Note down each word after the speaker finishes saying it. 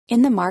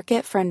In the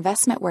market for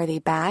investment-worthy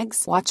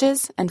bags,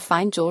 watches, and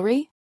fine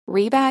jewelry,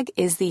 Rebag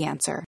is the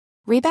answer.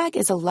 Rebag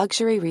is a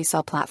luxury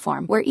resale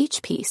platform where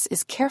each piece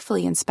is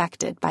carefully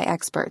inspected by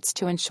experts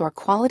to ensure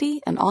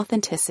quality and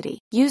authenticity.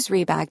 Use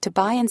Rebag to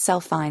buy and sell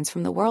finds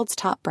from the world's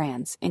top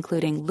brands,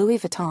 including Louis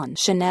Vuitton,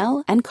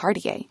 Chanel, and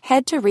Cartier.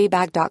 Head to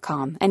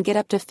Rebag.com and get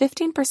up to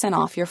 15%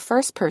 off your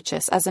first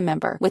purchase as a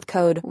member with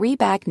code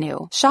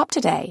REBAGNEW. Shop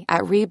today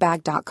at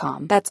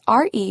Rebag.com. That's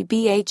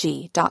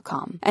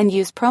REBAG.com. And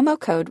use promo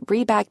code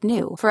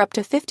REBAGNEW for up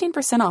to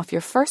 15% off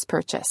your first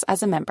purchase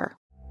as a member.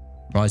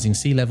 Rising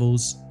sea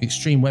levels,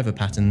 extreme weather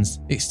patterns,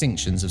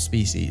 extinctions of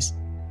species.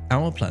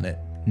 Our planet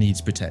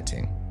needs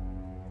protecting.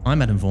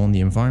 I'm Adam Vaughan,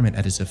 the Environment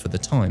Editor for The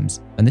Times,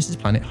 and this is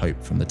Planet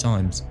Hope from The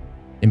Times,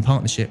 in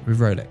partnership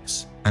with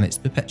Rolex and its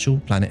Perpetual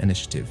Planet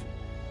Initiative.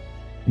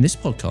 In this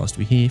podcast,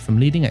 we hear from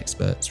leading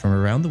experts from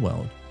around the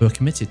world who are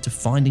committed to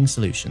finding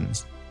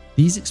solutions.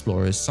 These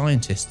explorers,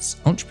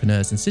 scientists,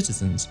 entrepreneurs, and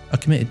citizens are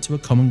committed to a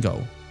common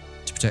goal: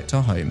 to protect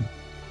our home,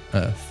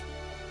 Earth.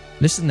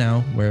 Listen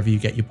now wherever you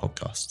get your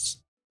podcasts.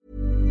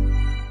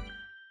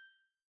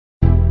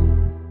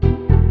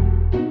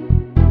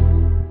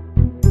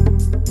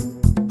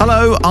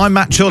 Hello, I'm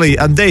Matt Chorley,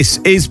 and this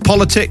is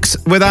Politics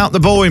Without the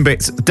Boring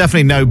Bits.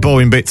 Definitely no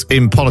boring bits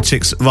in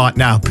politics right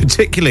now,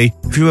 particularly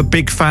if you're a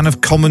big fan of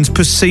Commons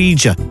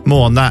procedure.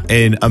 More on that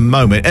in a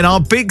moment. And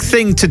our big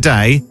thing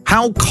today,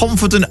 how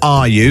confident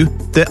are you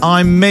that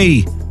I'm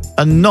me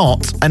and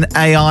not an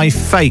AI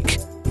fake?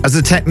 As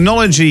the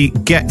technology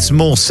gets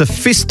more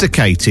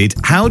sophisticated,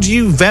 how do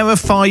you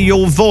verify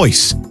your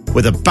voice?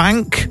 With a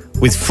bank,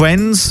 with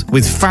friends,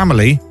 with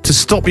family, to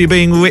stop you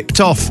being ripped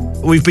off.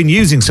 We've been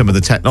using some of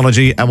the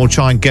technology and we'll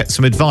try and get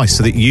some advice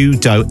so that you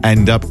don't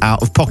end up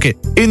out of pocket.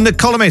 In The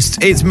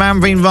Columnist, it's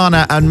Manveen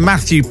Rana and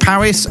Matthew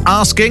Parris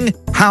asking,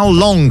 how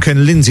long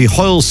can Lindsay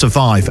Hoyle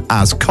survive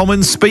as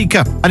Commons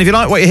Speaker? And if you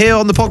like what you hear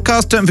on the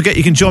podcast, don't forget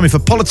you can join me for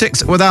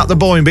Politics Without the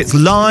Boring Bits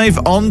live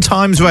on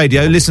Times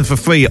Radio. Listen for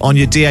free on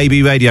your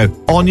DAB radio,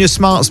 on your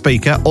smart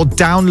speaker, or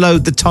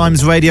download the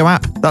Times Radio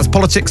app. That's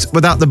Politics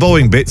Without the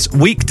Boring Bits,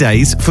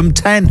 weekdays from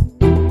 10.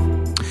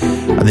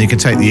 And then you can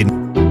take the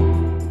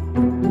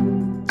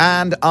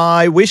And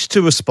I wish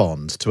to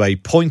respond to a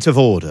point of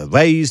order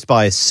raised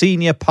by a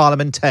senior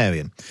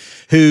parliamentarian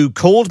who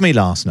called me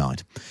last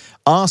night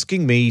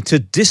asking me to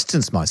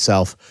distance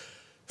myself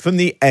from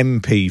the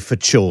MP for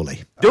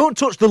Chorley. Don't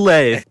touch the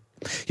lathe.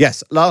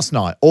 Yes, last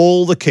night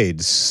all the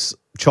kids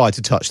tried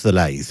to touch the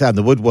lathe and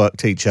the woodwork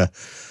teacher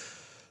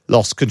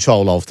lost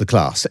control of the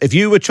class. If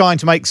you were trying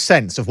to make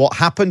sense of what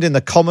happened in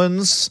the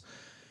Commons,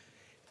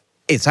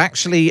 it's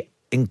actually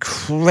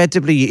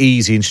incredibly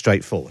easy and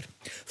straightforward.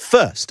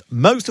 First,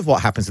 most of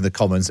what happens in the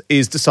Commons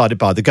is decided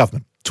by the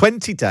government.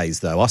 20 days,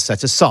 though, are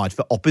set aside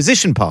for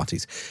opposition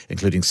parties,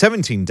 including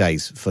 17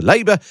 days for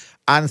Labour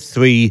and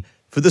 3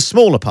 for the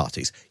smaller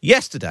parties.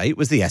 Yesterday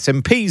was the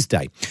SNP's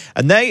day,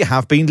 and they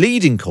have been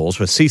leading calls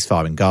for a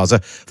ceasefire in Gaza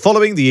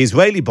following the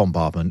Israeli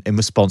bombardment in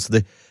response to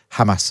the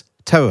Hamas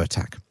terror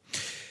attack.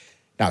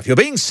 Now, if you're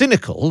being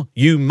cynical,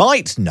 you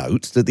might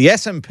note that the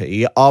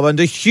SNP are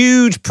under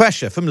huge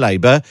pressure from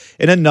Labour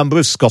in a number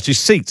of Scottish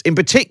seats, in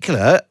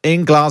particular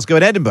in Glasgow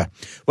and Edinburgh,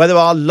 where there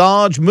are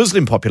large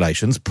Muslim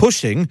populations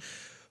pushing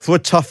for a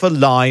tougher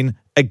line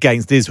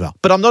against Israel.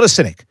 But I'm not a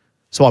cynic,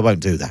 so I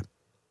won't do that.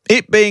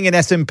 It being an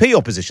SNP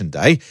opposition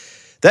day,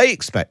 they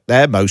expect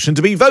their motion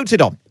to be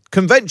voted on.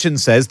 Convention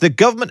says the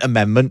government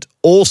amendment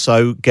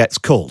also gets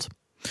called.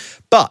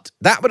 But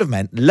that would have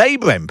meant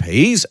Labour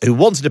MPs who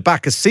wanted to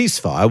back a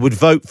ceasefire would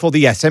vote for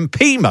the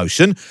SNP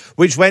motion,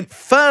 which went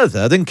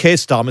further than Keir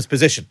Starmer's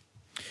position.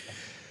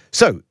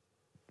 So,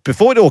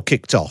 before it all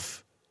kicked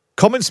off,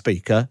 Commons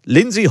Speaker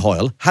Lindsay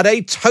Hoyle had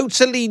a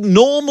totally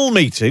normal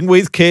meeting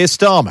with Keir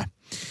Starmer,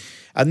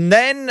 and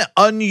then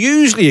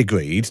unusually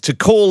agreed to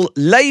call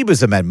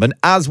Labour's amendment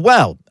as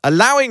well,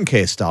 allowing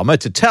Keir Starmer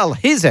to tell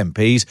his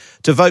MPs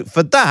to vote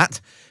for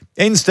that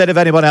instead of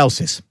anyone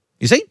else's.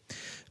 You see?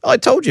 I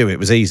told you it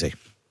was easy.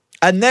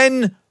 And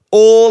then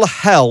all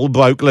hell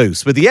broke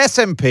loose, with the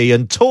SNP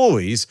and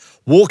Tories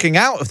walking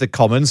out of the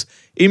Commons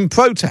in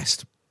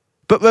protest.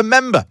 But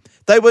remember,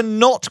 they were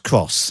not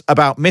cross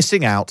about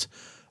missing out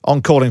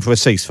on calling for a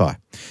ceasefire,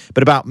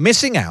 but about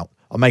missing out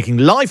on making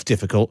life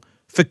difficult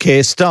for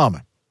Keir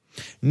Starmer.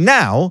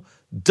 Now,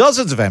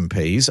 dozens of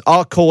MPs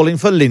are calling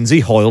for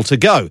Lindsay Hoyle to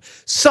go.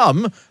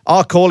 Some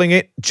are calling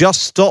it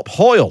Just Stop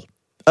Hoyle.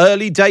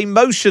 Early day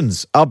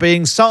motions are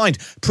being signed.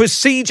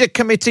 Procedure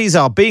committees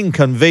are being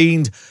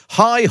convened.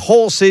 High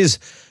horses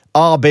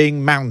are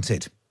being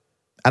mounted.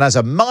 And as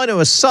a minor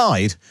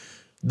aside,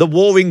 the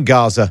war in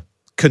Gaza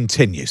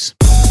continues.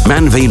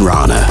 Manveen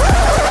Rana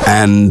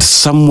and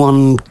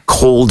someone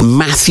called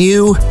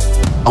Matthew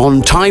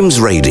on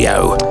Times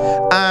Radio.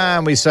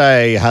 And we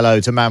say hello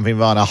to Manveen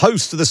Rana,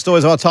 host of the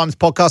Stories of Our Times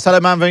podcast. Hello,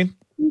 Manveen.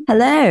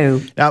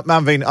 Hello. Now,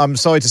 Manveen, I'm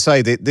sorry to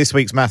say that this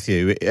week's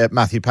Matthew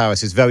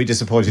Powis, is very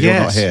disappointed you're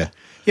not here.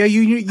 Yeah,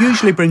 you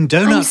usually bring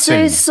donuts I'm so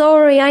in.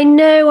 sorry. I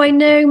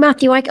know,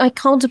 Matthew. I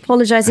can't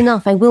apologise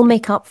enough. I will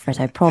make up for it.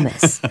 I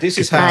promise. This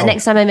is how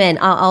next time I'm in,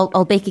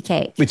 I'll bake a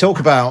cake. we talk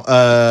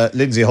about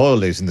Lindsay Hoyle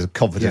losing the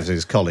confidence of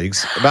his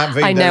colleagues.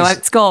 Manveen, I know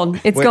it's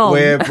gone. It's gone.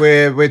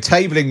 We're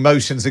tabling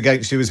motions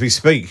against you as we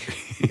speak.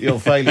 Your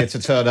failure to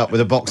turn up with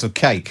a box of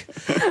cake.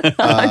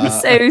 I'm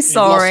so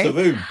sorry.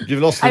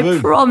 You've lost the room.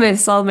 I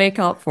promise I'll make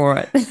up for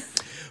it.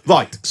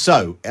 Right,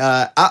 so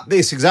at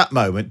this exact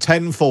moment,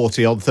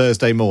 10:40 on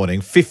Thursday morning,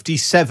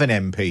 57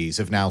 MPs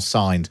have now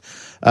signed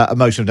a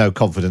motion of no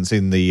confidence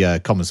in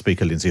the Commons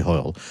Speaker, Lindsay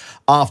Hoyle,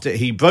 after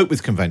he broke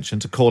with convention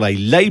to call a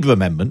Labour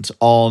amendment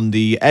on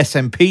the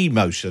SNP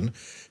motion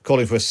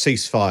calling for a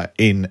ceasefire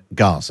in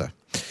Gaza.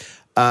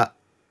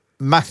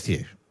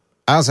 Matthew,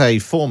 as a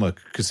former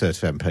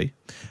Conservative MP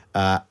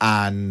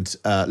and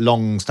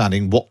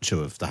long-standing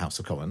watcher of the House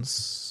of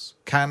Commons,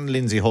 can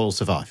Lindsay Hoyle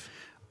survive?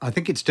 I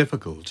think it's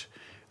difficult.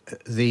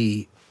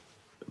 The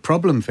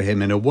problem for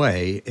him, in a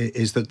way,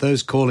 is that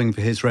those calling for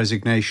his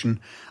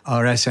resignation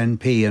are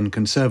SNP and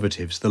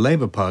Conservatives. The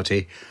Labour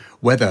Party,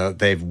 whether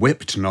they've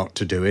whipped not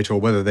to do it or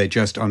whether they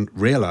just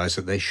realise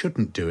that they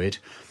shouldn't do it,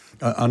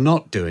 are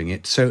not doing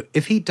it. So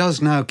if he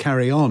does now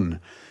carry on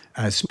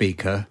as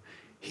Speaker,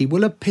 he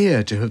will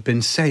appear to have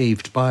been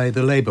saved by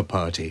the Labour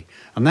Party.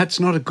 And that's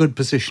not a good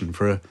position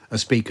for a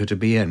Speaker to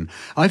be in.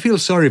 I feel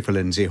sorry for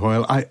Lindsay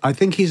Hoyle. I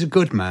think he's a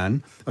good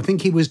man. I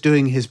think he was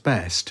doing his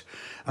best.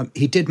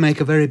 He did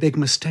make a very big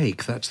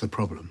mistake. That's the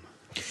problem.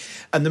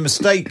 And the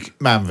mistake,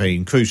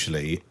 Manveen,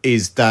 crucially,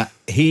 is that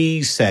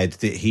he said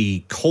that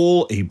he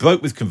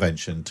broke with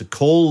convention to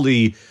call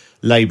the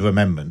Labour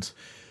amendment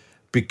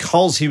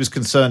because he was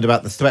concerned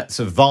about the threats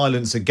of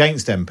violence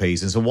against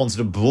MPs and so wanted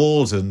to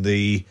broaden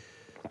the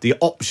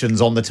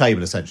options on the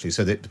table, essentially,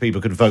 so that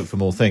people could vote for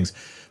more things.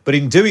 But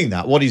in doing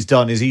that, what he's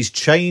done is he's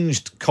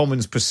changed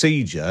Commons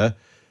procedure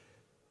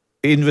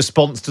in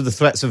response to the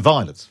threats of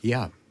violence.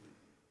 Yeah.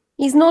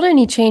 He's not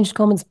only changed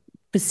Commons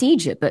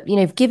procedure, but,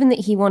 given that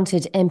he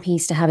wanted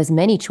MPs to have as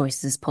many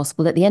choices as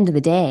possible, at the end of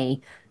the day,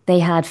 they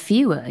had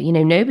fewer.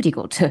 Nobody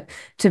got to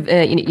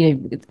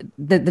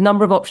the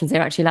number of options they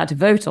were actually allowed to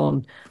vote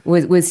on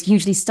was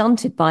hugely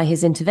stunted by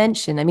his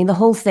intervention. I mean, the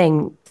whole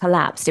thing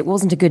collapsed. It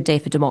wasn't a good day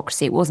for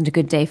democracy. It wasn't a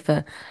good day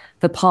for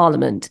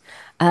Parliament.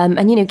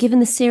 And, given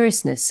the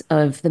seriousness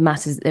of the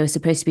matters that they were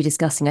supposed to be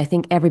discussing, I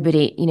think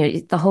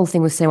everybody, the whole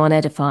thing was so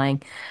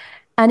unedifying.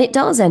 And it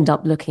does end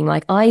up looking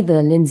like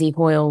either Lindsay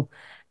Hoyle,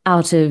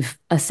 out of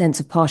a sense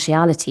of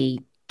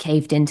partiality,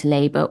 caved into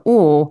Labour,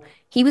 or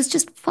he was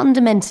just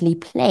fundamentally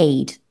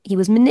played. He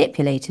was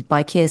manipulated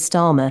by Keir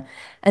Starmer.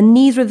 And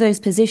neither of those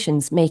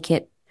positions make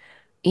it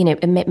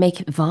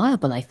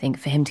viable, I think,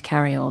 for him to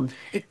carry on.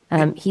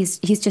 He's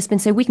just been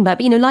so weakened by it.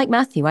 But, like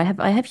Matthew, I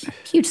have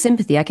huge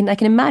sympathy. I can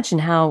imagine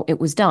how it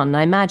was done.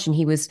 I imagine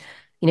he was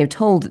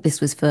told that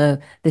this was for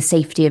the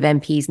safety of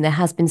MPs, and there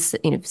has been,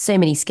 so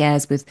many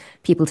scares with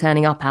people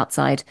turning up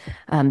outside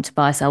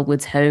Tobias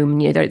Ellwood's home.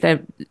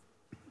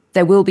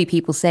 There will be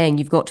people saying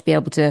you've got to be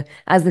able to,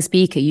 as the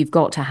Speaker, you've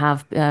got to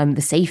have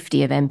the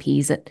safety of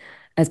MPs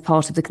as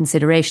part of the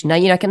consideration. Now,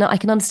 I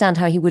can understand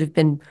how he would have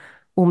been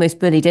almost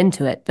bullied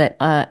into it, but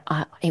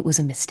it was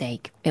a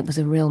mistake. It was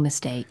a real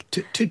mistake,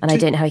 and I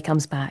don't know how he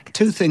comes back.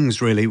 Two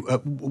things, really.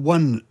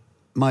 One,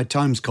 my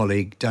Times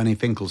colleague, Danny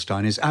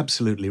Finkelstein, is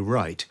absolutely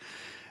right.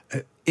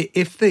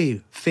 If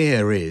the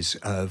fear is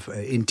of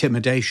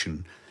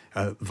intimidation,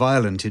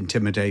 violent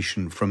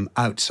intimidation from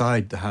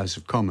outside the House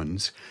of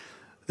Commons,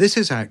 this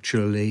is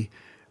actually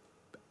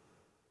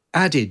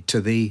added to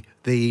the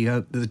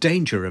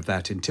danger of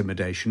that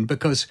intimidation,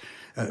 because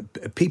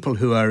people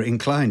who are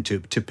inclined to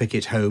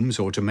picket homes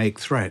or to make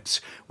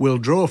threats will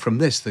draw from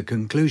this the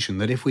conclusion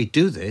that if we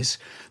do this,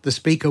 the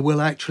Speaker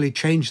will actually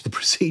change the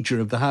procedure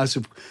of the House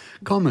of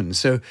Commons.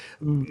 So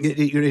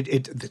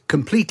it's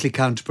completely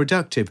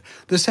counterproductive.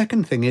 The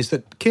second thing is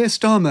that Keir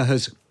Starmer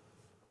has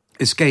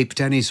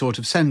escaped any sort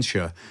of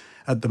censure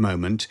at the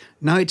moment.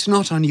 Now, it's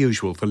not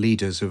unusual for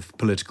leaders of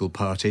political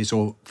parties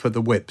or for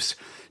the whips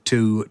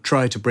to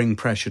try to bring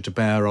pressure to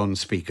bear on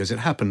speakers. It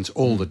happens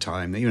all the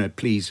time.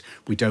 Please,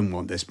 we don't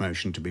want this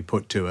motion to be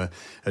put to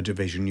a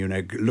division.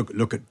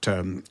 Look at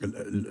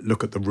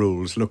the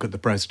rules, look at the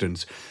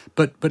precedents.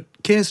 But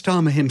Keir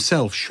Starmer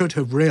himself should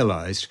have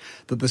realised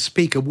that the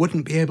Speaker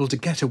wouldn't be able to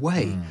get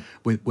away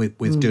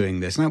with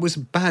doing this. And that was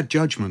a bad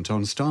judgment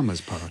on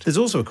Starmer's part. There's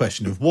also a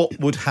question of what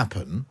would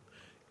happen,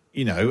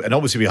 and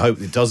obviously we hope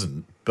it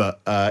doesn't,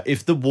 but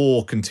if the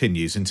war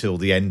continues until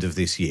the end of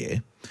this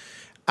year,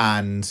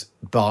 and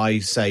by,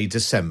 say,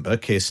 December,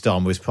 Keir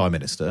Starmer is Prime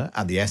Minister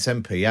and the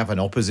SNP have an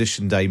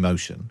Opposition Day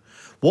motion,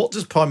 what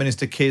does Prime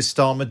Minister Keir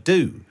Starmer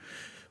do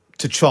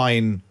to try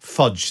and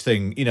fudge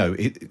things?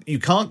 You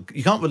can't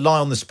rely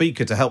on the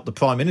Speaker to help the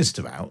Prime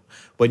Minister out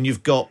when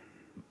you've got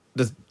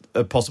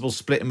a possible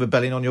split and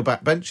rebellion on your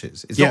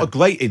backbenches. It's not a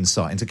great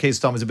insight into Keir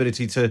Starmer's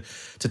ability to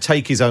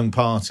take his own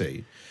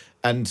party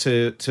and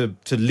to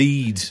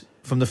lead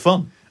from the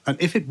front.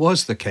 And if it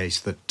was the case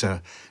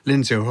that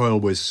Lindsay Hoyle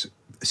was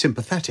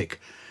sympathetic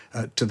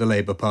to the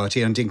Labour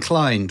Party and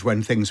inclined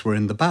when things were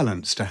in the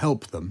balance to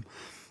help them,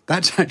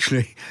 that's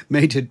actually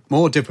made it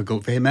more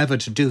difficult for him ever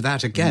to do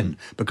that again,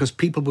 because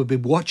people would be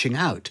watching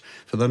out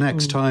for the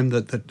next time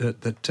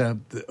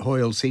that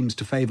Hoyle seems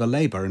to favour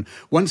Labour. And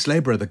once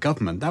Labour are the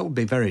government, that would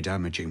be very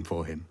damaging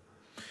for him.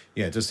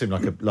 Yeah, it does seem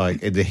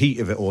like in the heat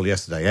of it all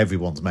yesterday,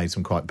 everyone's made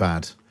some quite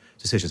bad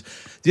decisions.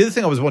 The other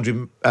thing I was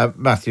wondering,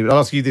 Matthew, I'll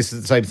ask you this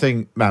is the same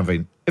thing,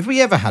 Manveen. Have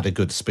we ever had a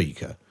good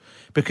speaker?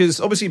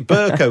 Because obviously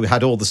Burko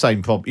had all the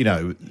same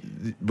problem,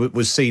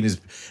 was seen as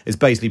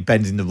basically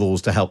bending the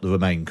rules to help the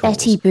Remain cause.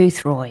 Betty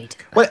Boothroyd.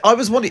 Well, I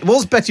was wondering,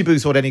 was Betty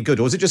Boothroyd any good,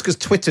 or was it just because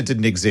Twitter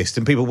didn't exist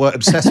and people weren't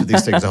obsessed with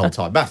these things the whole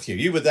time? Matthew,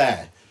 you were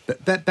there.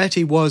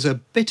 Betty was a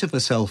bit of a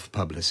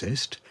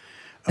self-publicist.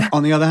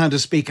 On the other hand, a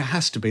speaker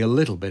has to be a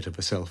little bit of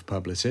a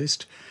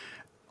self-publicist.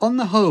 On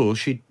the whole,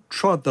 she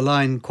trod the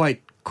line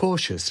quite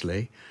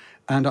cautiously,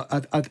 and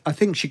I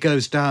think she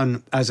goes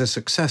down as a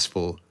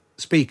successful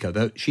speaker,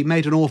 though she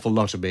made an awful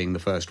lot of being the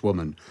first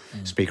woman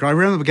speaker. I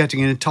remember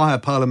getting an entire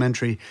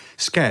parliamentary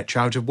sketch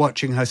out of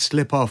watching her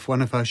slip off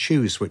one of her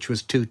shoes, which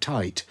was too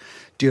tight,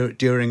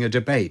 during a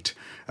debate.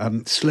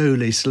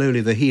 Slowly,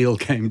 the heel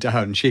came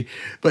down.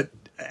 But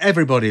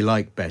everybody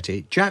liked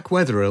Betty. Jack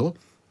Wetherill,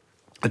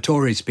 a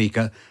Tory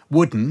speaker,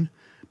 wooden,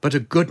 but a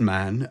good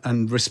man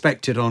and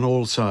respected on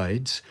all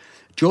sides.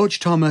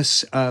 George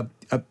Thomas, a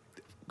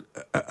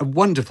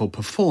wonderful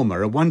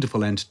performer, a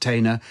wonderful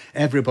entertainer.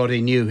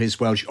 Everybody knew his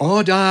Welsh,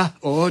 order,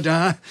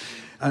 order.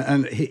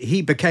 And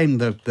he became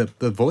the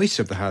voice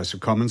of the House of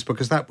Commons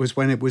because that was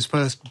when it was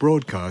first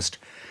broadcast.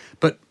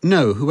 But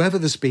no, whoever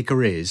the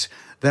speaker is,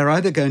 they're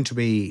either going to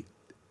be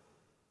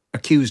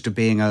accused of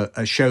being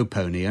a show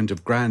pony and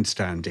of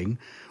grandstanding,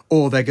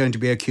 or they're going to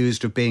be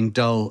accused of being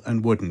dull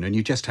and wooden, and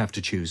you just have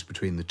to choose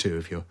between the two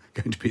if you're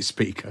going to be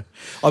speaker.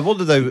 I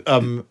wonder, though,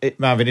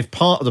 Marvin, if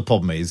part of the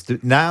problem is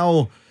that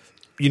now,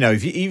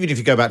 even if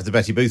you go back to the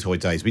Betty Boothroyd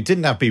days, we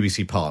didn't have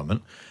BBC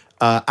Parliament.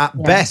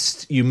 At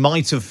best, you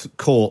might have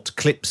caught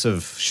clips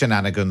of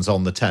shenanigans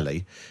on the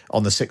telly,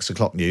 on the 6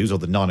 o'clock news or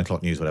the 9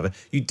 o'clock news, whatever.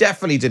 You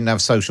definitely didn't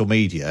have social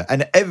media.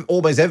 And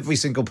almost every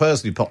single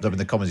person who popped up in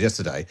the Commons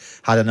yesterday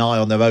had an eye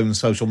on their own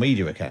social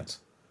media accounts.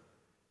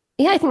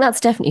 Yeah, I think that's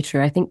definitely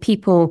true. I think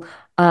people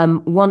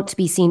want to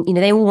be seen,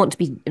 they all want to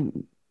be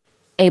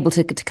able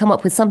to come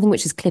up with something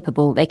which is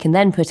clippable. They can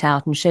then put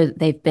out and show that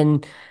they've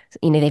been,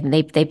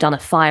 they've done a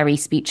fiery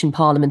speech in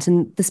Parliament,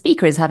 and the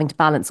Speaker is having to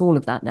balance all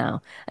of that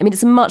now. I mean,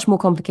 it's a much more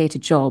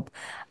complicated job.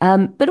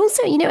 But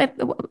also,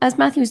 as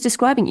Matthew was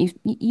describing,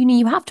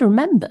 you have to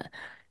remember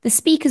the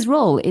Speaker's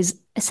role is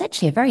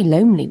essentially a very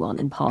lonely one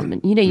in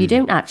Parliament. You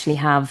don't actually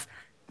have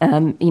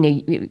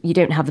you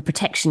don't have the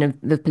protection of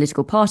the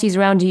political parties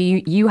around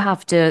you. You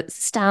have to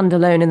stand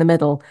alone in the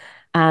middle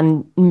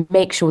and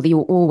make sure that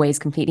you're always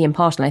completely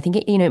impartial. I think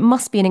it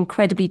must be an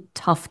incredibly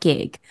tough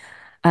gig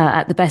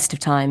at the best of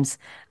times.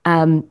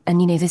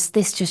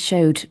 This just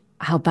showed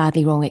how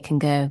badly wrong it can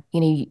go.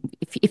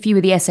 If you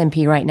were the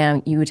SNP right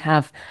now, you would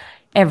have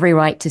every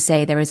right to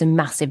say there is a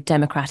massive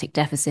democratic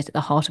deficit at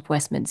the heart of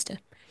Westminster.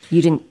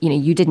 You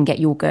didn't get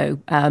your go.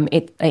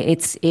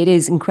 It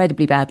is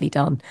incredibly badly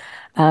done.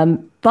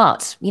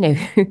 But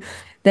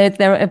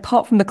there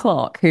apart from the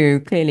clerk who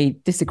clearly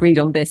disagreed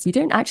on this, you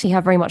don't actually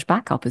have very much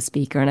backup as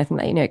Speaker, and I think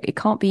that it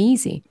can't be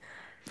easy.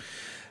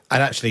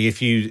 And actually,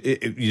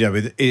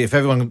 if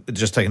everyone had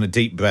just taken a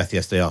deep breath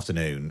yesterday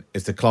afternoon,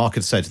 if the clerk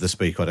had said to the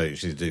Speaker, "I don't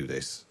usually do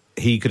this,"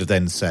 he could have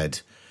then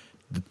said,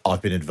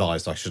 "I've been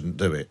advised I shouldn't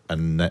do it,"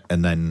 and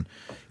then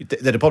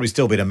there'd have probably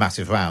still been a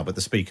massive row, but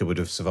the Speaker would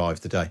have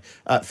survived the day.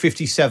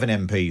 57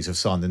 MPs have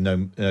signed the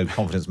no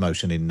confidence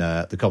motion in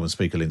the Commons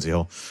Speaker, Lindsay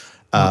Hoyle.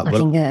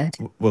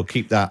 We'll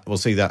keep that. We'll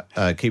see that.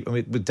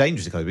 With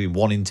dangerously close, being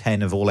 1 in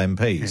 10 of all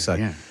MPs. So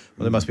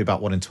well, there must be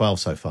about 1 in 12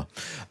 so far.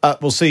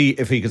 We'll see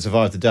if he can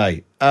survive the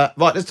day. Right,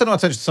 let's turn our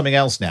attention to something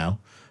else now.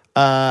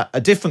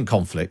 A different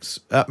conflict.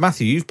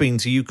 Matthew, you've been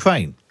to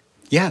Ukraine.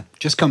 Yeah,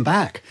 just come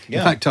back. Yeah.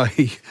 In fact,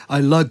 I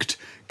lugged,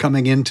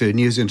 coming into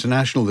News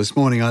International this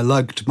morning, I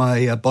lugged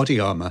my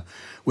body armour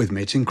with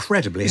me. It's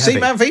incredibly heavy. See,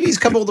 Manvini's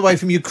come all the way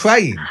from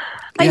Ukraine.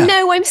 I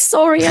know, I'm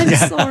sorry.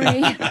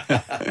 Sorry.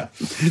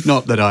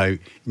 Not that I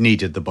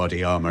needed the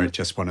body armour, it's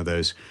just one of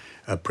those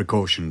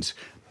precautions.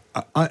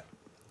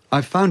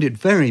 I found it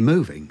very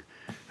moving.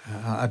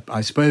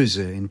 I suppose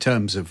in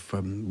terms of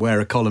where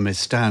a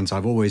columnist stands,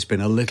 I've always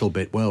been a little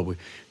bit, we've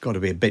got to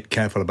be a bit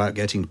careful about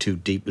getting too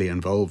deeply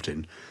involved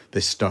in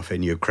this stuff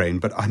in Ukraine.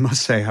 But I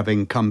must say,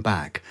 having come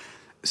back,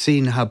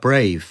 seeing how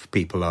brave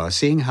people are,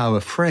 seeing how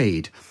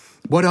afraid,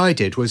 what I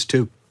did was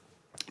to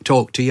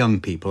talk to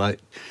young people.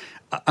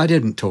 I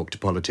didn't talk to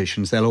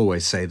politicians. They'll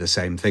always say the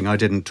same thing. I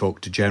didn't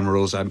talk to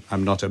generals. I'm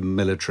not a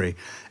military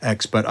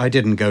expert. I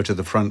didn't go to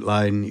the front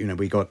line.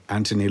 We got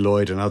Anthony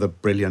Lloyd and other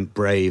brilliant,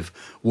 brave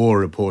war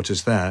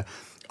reporters there.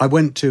 I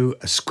went to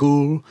a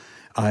school.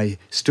 I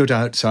stood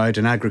outside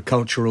an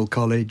agricultural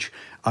college.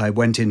 I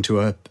went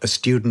into a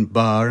student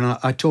bar and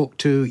I talked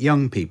to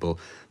young people.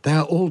 They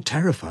are all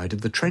terrified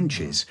of the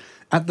trenches.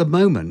 At the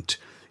moment,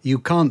 you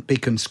can't be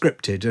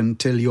conscripted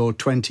until you're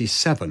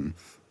 27.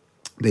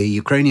 The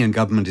Ukrainian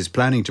government is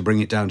planning to bring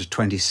it down to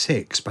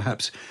 26,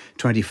 perhaps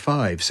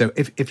 25. So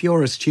if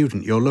you're a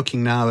student, you're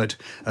looking now at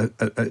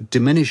a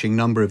diminishing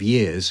number of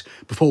years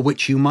before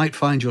which you might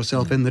find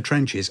yourself in the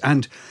trenches.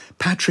 And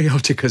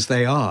patriotic as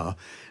they are,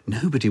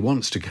 nobody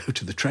wants to go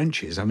to the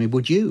trenches. I mean,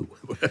 would you?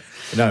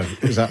 No,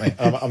 exactly.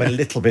 I'm a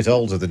little bit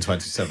older than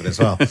 27 as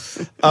well.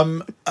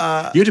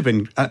 You'd have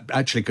been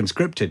actually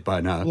conscripted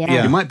by now.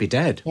 Yeah. You might be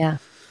dead. Yeah.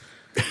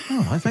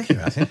 Oh, thank you,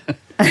 Matthew.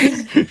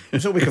 I'm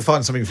sure we can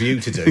find something for you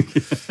to do.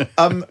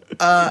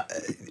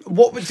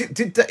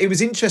 It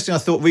was interesting, I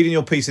thought, reading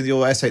your piece in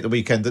your essay at the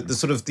weekend, that the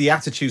sort of the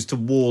attitudes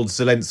towards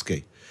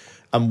Zelensky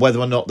and whether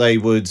or not they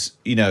would,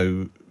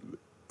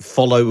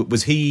 follow.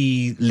 Was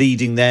he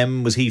leading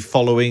them? Was he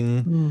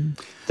following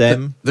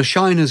them? The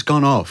shine has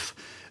gone off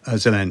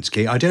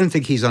Zelensky. I don't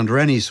think he's under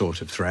any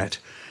sort of threat.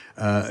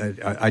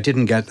 I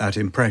didn't get that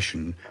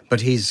impression,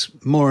 but he's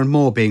more and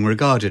more being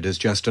regarded as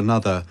just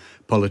another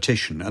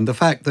politician. And the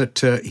fact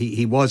that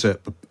he was a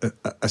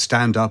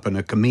stand-up and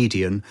a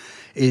comedian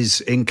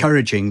is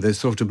encouraging the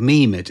sort of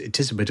meme. It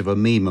is a bit of a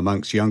meme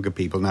amongst younger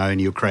people now in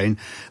Ukraine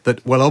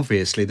that, well,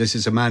 obviously this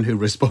is a man who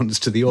responds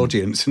to the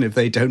audience, and if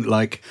they don't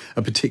like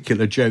a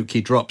particular joke,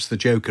 he drops the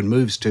joke and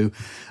moves to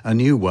a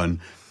new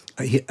one.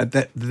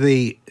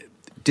 The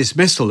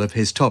dismissal of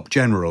his top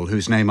general,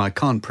 whose name I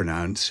can't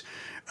pronounce,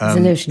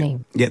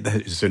 Zelensky. Yeah,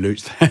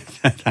 Zelensky.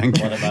 Thank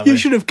you. You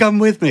should have come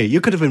with me. You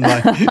could have been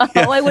my...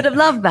 Oh, I would have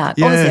loved that.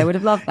 Yeah. Honestly, I would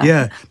have loved that.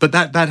 Yeah, but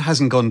that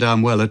hasn't gone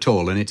down well at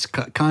all, and it's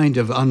kind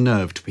of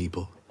unnerved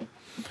people.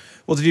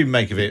 What did you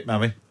make of it,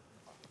 Mammy?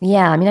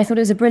 Yeah, I mean, I thought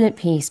it was a brilliant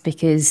piece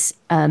because,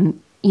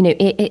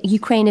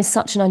 Ukraine is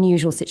such an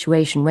unusual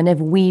situation.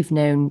 Whenever we've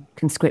known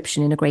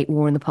conscription in a great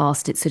war in the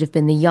past, it's sort of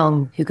been the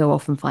young who go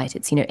off and fight.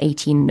 It's,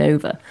 18 and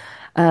over.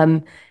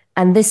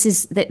 And this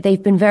is that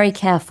they've been very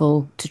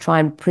careful to try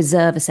and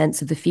preserve a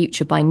sense of the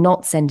future by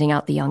not sending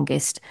out the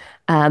youngest.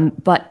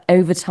 But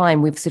over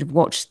time, we've sort of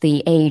watched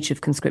the age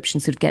of conscription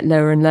sort of get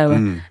lower and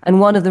lower.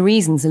 And one of the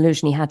reasons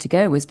Zelensky had to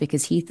go was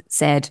because he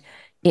said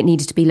it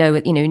needed to be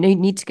lower,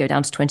 need to go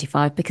down to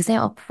 25 because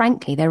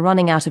they're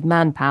running out of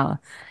manpower.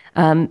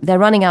 They're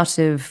running out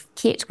of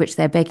kit, which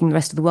they're begging the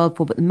rest of the world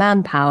for, but the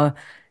manpower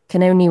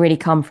can only really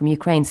come from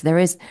Ukraine. So there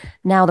is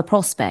now the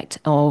prospect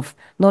of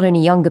not only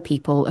younger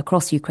people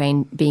across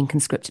Ukraine being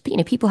conscripted,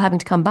 but people having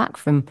to come back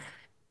from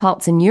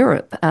parts in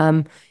Europe.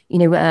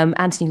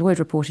 Anthony Lloyd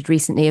reported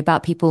recently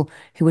about people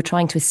who were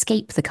trying to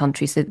escape the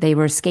country, so they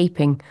were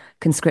escaping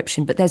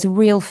conscription. But there's a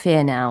real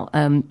fear now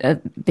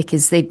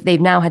because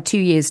they've now had 2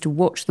 years to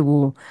watch the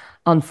war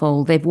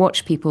unfold. They've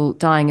watched people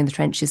dying in the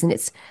trenches, and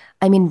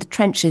the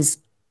trenches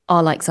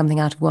are like something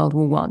out of World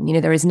War One.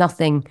 There is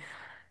nothing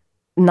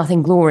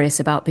glorious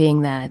about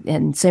being there,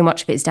 and so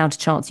much of it is down to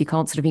chance. You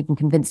can't sort of even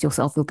convince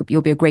yourself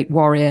you'll be a great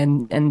warrior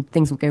and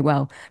things will go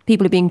well.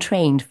 People are being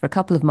trained for a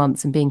couple of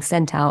months and being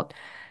sent out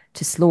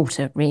to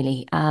slaughter,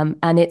 really.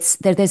 And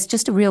there's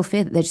just a real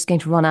fear that they're just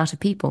going to run out of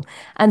people.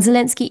 And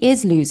Zelensky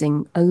is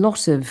losing a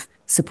lot of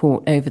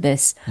support over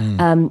this.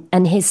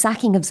 And his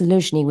sacking of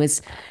Zelensky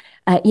was...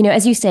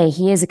 as you say,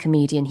 he is a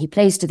comedian. He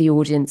plays to the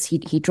audience.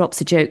 He drops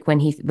a joke when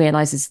he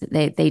realizes that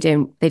they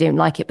don't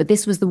like it. But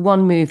this was the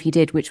one move he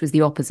did, which was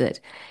the opposite.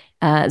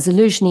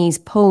 Zelensky's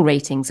poll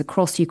ratings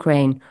across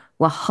Ukraine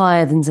were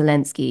higher than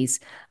Zelensky's.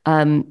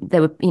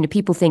 There were,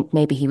 people think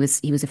maybe he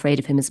was afraid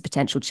of him as a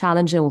potential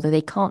challenger, although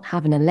they can't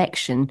have an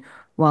election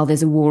while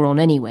there's a war on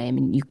anyway. I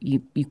mean,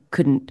 you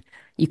couldn't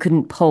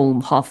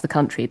poll half the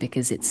country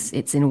because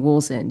it's in a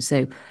war zone.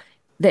 So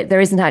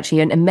there isn't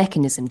actually a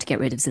mechanism to get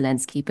rid of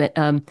Zelensky, but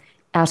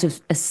out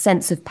of a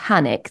sense of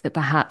panic that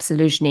perhaps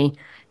Zelensky,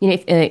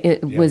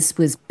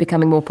 was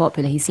becoming more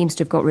popular, he seems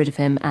to have got rid of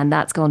him, and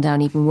that's gone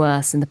down even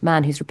worse. And the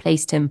man who's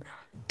replaced him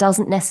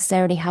doesn't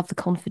necessarily have the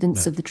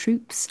confidence of the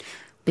troops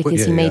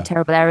because he made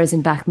terrible errors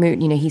in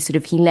Bakhmut.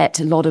 He let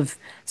a lot of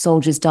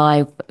soldiers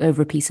die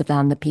over a piece of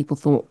land that people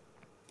thought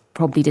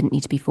probably didn't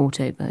need to be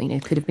fought over,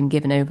 could have been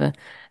given over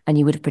and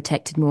you would have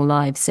protected more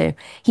lives. So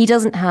he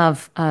doesn't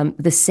have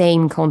the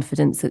same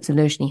confidence that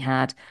Zelensky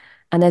had.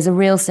 And there's a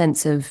real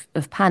sense of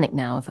panic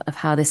now of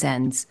how this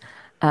ends.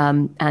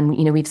 And,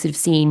 we've sort of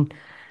seen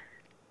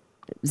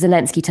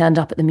Zelensky turned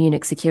up at the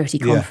Munich Security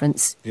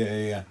Conference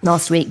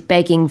last week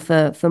begging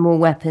for more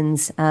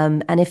weapons.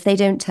 And if they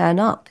don't turn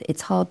up,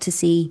 it's hard to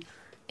see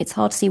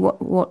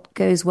what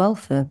goes well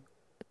for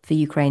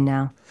Ukraine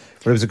now.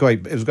 Well, it was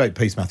a great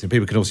piece, Matthew.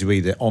 People can also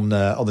read it on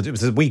it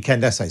was a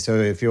weekend essay. So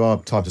if you are a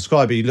Time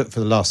subscriber, you look for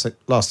the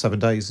last 7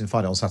 days and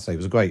find it on Saturday. It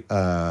was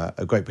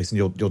a great piece, and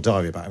your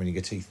diary about having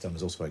your teeth done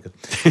was also very good.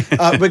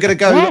 We're going to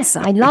go. Yes,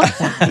 I love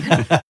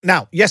that.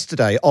 Now,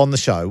 yesterday on the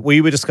show,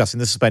 we were discussing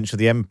the suspension of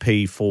the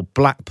MP for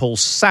Blackpool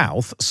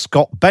South,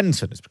 Scott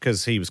Benton. It's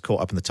because he was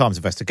caught up in the Times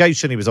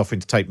investigation. He was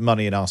offering to take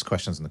money and ask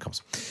questions in the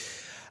Commons.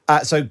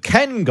 So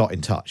Ken got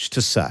in touch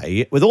to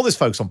say, with all this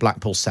focus on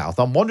Blackpool South,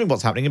 I'm wondering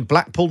what's happening in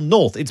Blackpool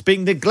North. It's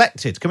being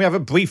neglected. Can we have a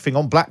briefing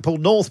on Blackpool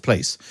North,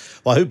 please?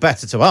 Well, who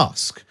better to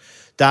ask?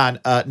 Dan,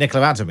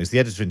 Nicola Adam is the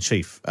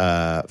editor-in-chief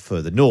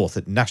for The North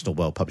at National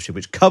World Publishing,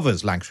 which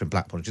covers Lancashire and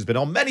Blackpool, which has been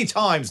on many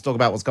times to talk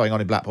about what's going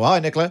on in Blackpool. Hi,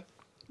 Nicola.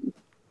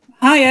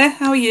 Hiya,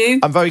 how are you?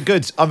 I'm very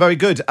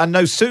good. And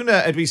no sooner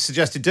had we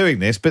suggested doing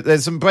this, but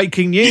there's some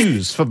breaking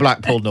news for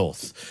Blackpool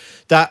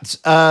North that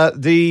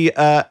the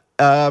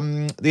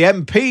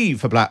MP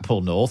for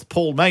Blackpool North,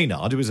 Paul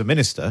Maynard, who is a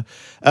minister,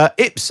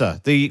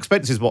 IPSA, the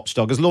expenses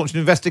watchdog, has launched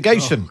an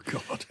investigation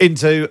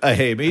into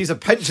him. He's a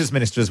pensions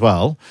minister as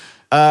well,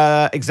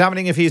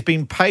 examining if he has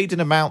been paid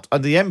an amount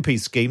under the MP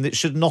scheme that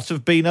should not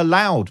have been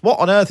allowed. What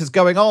on earth is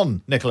going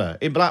on, Nicola,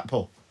 in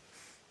Blackpool?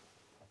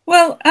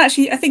 Well,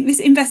 actually, I think this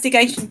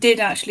investigation did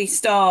actually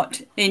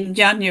start in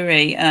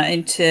January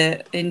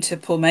into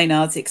Paul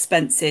Maynard's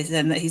expenses,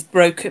 and that he's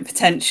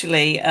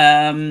potentially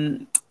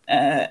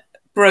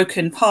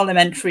broken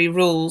parliamentary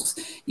rules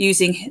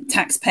using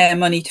taxpayer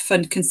money to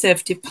fund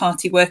Conservative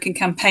Party work and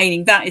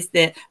campaigning. That is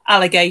the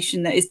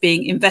allegation that is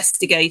being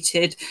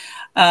investigated.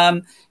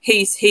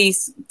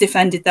 He's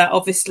defended that,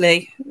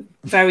 obviously,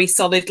 very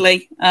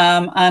solidly,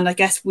 and I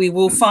guess we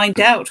will find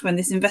out when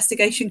this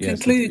investigation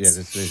concludes.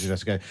 This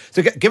investigation.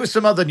 So give us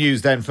some other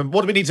news then. From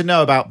what do we need to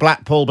know about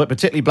Blackpool, but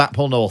particularly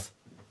Blackpool North?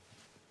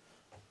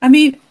 I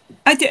mean,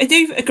 I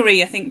do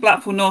agree. I think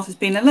Blackpool North has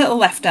been a little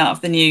left out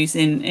of the news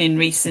in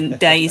recent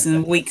days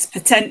and weeks,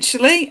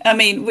 potentially. I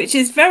mean, which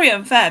is very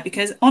unfair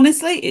because,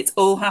 honestly, it's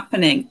all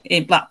happening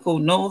in Blackpool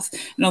North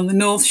and on the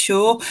North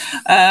Shore.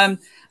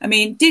 I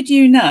mean, did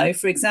you know,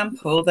 for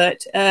example,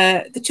 that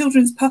the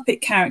children's puppet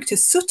character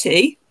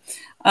Sooty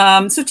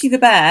the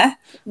Bear,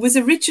 was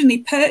originally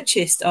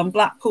purchased on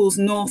Blackpool's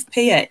North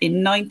Pier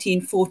in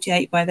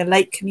 1948 by the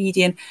late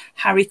comedian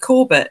Harry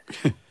Corbett?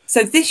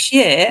 So this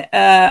year,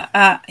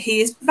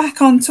 he is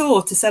back on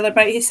tour to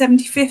celebrate his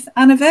 75th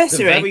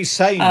anniversary.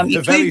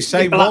 The very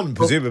same one,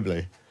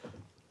 presumably.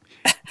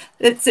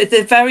 It's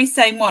the very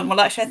same one.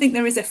 Well, actually, I think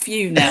there is a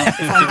few now,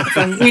 if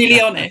I'm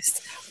really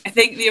honest. I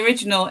think the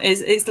original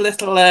is a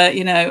little, a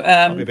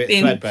bit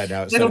threadbare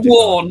now. It's a little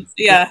worn,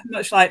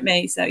 much like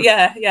me. So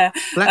yeah.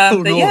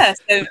 Blackpool North.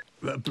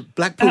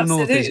 Blackpool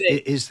North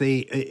is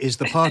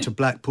the part of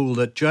Blackpool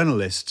that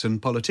journalists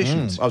and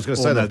politicians. I was going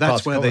to say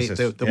that's where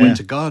the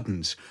Winter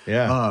Gardens.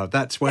 Yeah,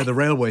 that's where the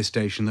railway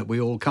station that we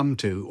all come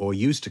to or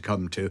used to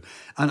come to,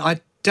 and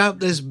I doubt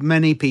there's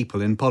many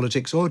people in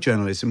politics or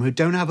journalism who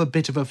don't have a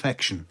bit of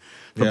affection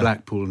for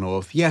Blackpool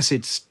North. Yes,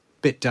 it's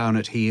bit down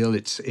at heel,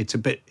 it's a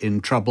bit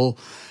in trouble,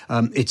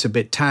 it's a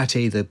bit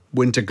tatty, the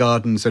Winter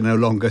Gardens are no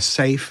longer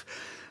safe,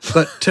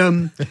 but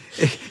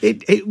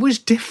it was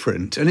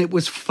different and it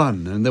was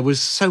fun and there was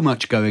so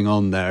much going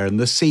on there, and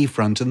the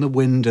seafront and the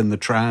wind and the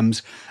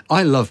trams.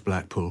 I love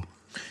Blackpool.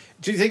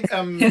 Do you think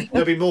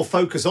there'll be more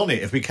focus on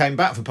it if we came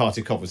back for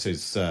party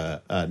conferences,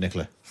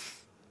 Nicola?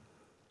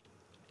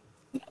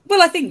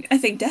 Well, I think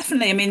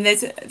definitely. I mean,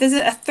 there's a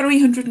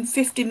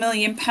 £350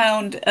 million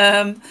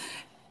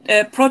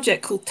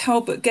project called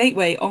Talbot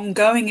Gateway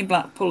ongoing in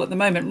Blackpool at the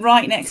moment,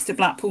 right next to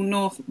Blackpool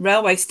North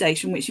railway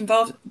station, which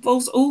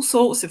involves all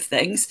sorts of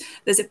things.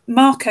 There's a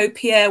Marco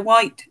Pierre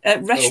White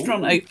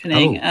restaurant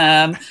opening.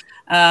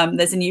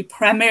 There's a new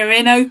Premier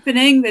Inn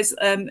opening. There's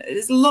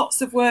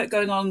lots of work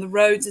going on the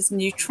roads. There's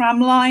new tram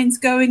lines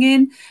going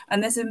in,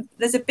 and there's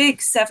a big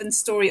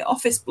 7-storey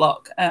office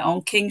block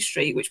on King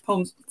Street, which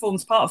forms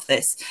part of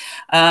this.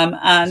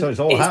 And so it's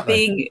all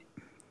happening.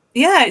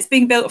 It's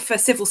being built for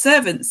civil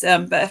servants,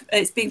 but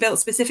it's being built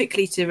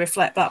specifically to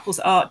reflect Blackpool's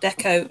Art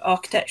Deco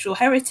architectural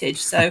heritage.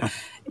 So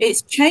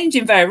it's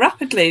changing very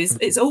rapidly.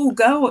 It's all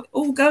going.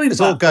 It's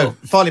Blackpool. All go.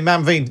 Finally,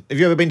 Manveen, have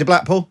you ever been to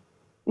Blackpool?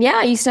 Yeah,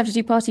 I used to have to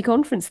do party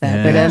conference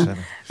there, but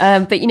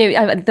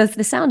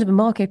the sound of a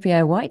Marco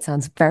Pierre White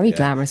sounds very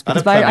glamorous.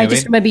 Because I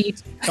just remember you.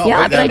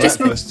 I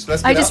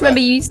just remember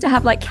you used to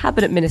have like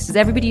cabinet ministers.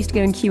 Everybody used to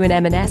go in Q and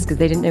M&S because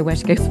they didn't know where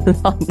to go for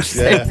lunch.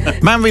 Yeah.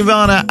 Manveen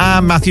Rana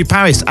and Matthew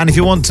Parris. And if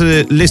you want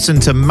to listen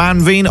to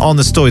Manveen on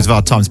the Stories of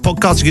Our Times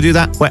podcast, you can do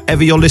that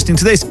wherever you're listening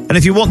to this. And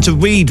if you want to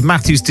read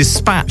Matthew's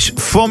dispatch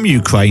from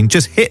Ukraine,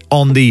 just hit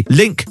on the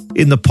link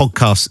in the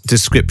podcast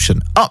description.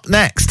 Up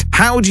next,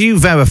 how do you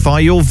verify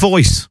your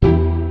voice?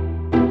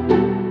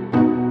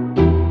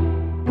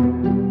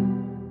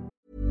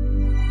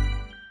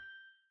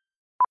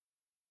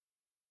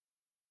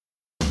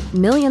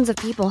 Millions of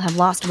people have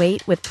lost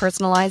weight with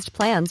personalized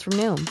plans from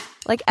Noom.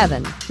 Like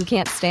Evan, who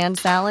can't stand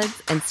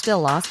salads and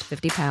still lost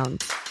 50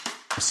 pounds.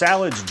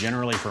 Salads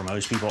generally for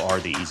most people are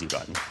the easy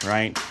button,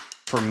 right?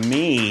 For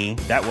me,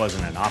 that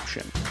wasn't an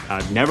option.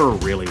 I never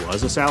really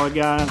was a salad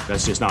guy.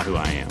 That's just not who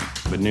I am.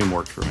 But Noom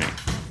worked for me.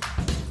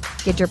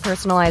 Get your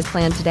personalized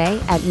plan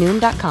today at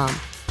Noom.com.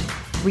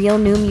 Real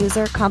Noom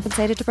user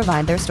compensated to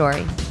provide their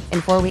story.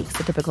 In 4 weeks,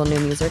 the typical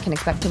Noom user can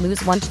expect to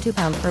lose 1 to 2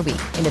 pounds per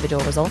week.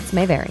 Individual results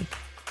may vary.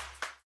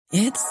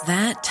 It's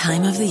that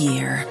time of the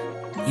year.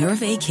 Your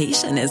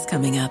vacation is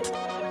coming up.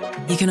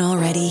 You can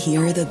already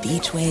hear the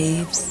beach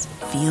waves,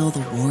 feel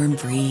the warm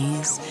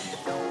breeze,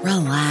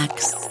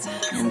 relax,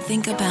 and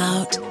think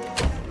about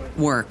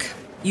work.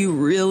 You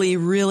really,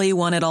 really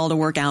want it all to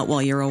work out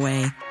while you're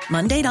away.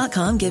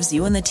 Monday.com gives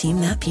you and the team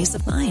that peace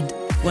of mind.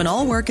 When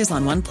all work is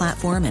on one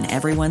platform and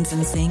everyone's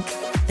in sync,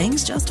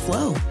 things just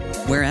flow.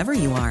 Wherever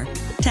you are,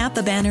 tap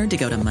the banner to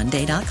go to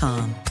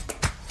Monday.com.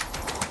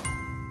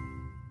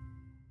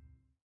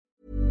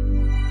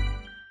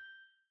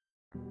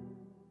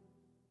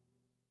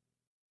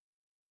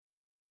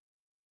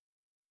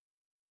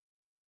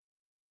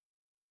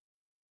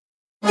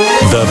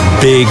 The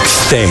big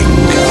thing.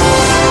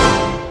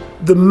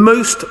 The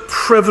most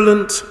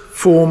prevalent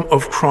form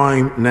of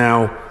crime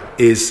now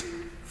is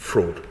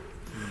fraud.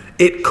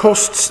 It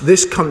costs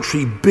this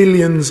country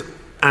billions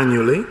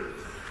annually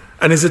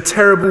and is a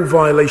terrible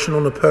violation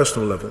on a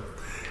personal level.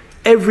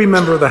 Every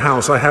member of the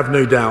House, I have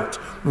no doubt,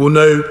 will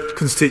know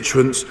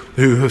constituents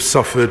who have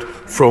suffered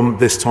from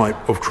this type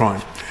of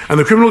crime. And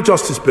the Criminal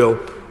Justice Bill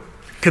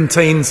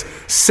contains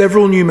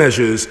several new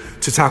measures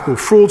to tackle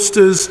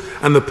fraudsters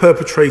and the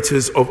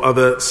perpetrators of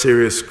other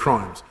serious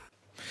crimes.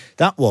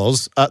 That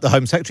was the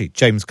Home Secretary,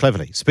 James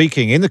Cleverly,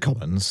 speaking in the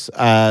Commons,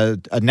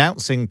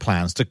 announcing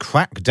plans to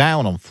crack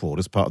down on fraud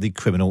as part of the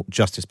Criminal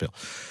Justice Bill.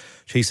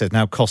 She says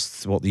now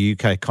costs the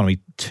UK economy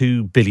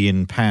 £2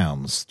 billion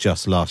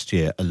just last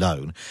year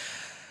alone.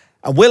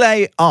 And will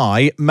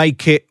AI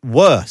make it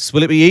worse?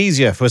 Will it be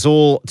easier for us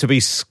all to be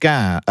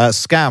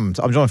scammed?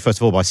 I'm joined first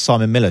of all by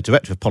Simon Miller,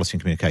 Director of Policy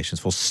and Communications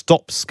for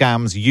Stop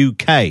Scams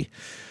UK,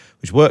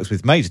 which works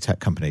with major tech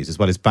companies as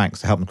well as banks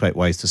to help them create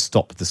ways to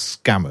stop the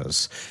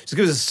scammers. Just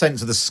give us a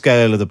sense of the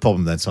scale of the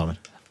problem then, Simon.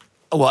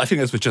 Well, I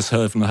think as we just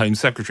heard from the Home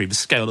Secretary, the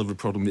scale of the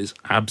problem is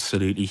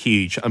absolutely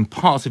huge. And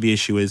part of the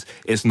issue is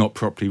it's not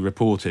properly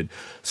reported.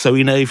 So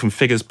we know from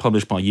figures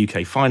published by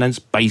UK Finance,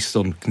 based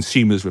on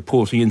consumers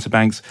reporting into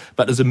banks,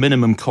 that there's a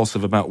minimum cost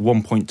of about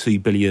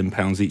 £1.2 billion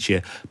each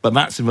year. But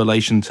that's in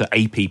relation to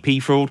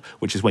APP fraud,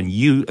 which is when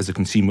you, as a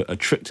consumer, are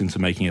tricked into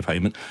making a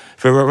payment.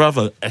 There are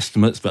other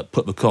estimates that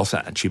put the cost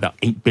at actually about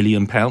 £8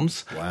 billion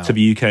to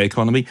the UK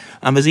economy.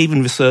 And there's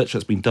even research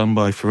that's been done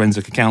by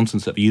forensic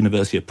accountants at the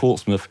University of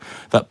Portsmouth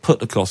that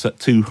put the cost at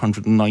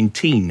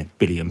 £219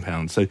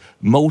 billion. So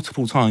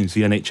multiple times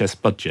the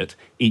NHS budget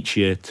each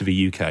year to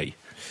the UK.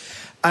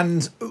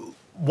 And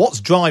what's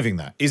driving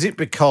that? Is it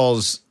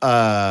because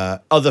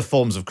other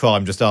forms of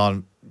crime just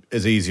aren't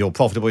as easy or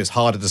profitable? It's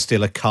harder to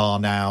steal a car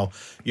now.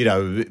 You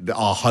know,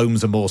 our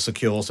homes are more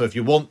secure. So if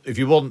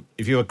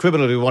you're a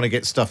criminal who want to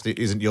get stuff that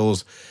isn't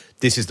yours,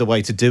 this is the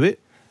way to do it?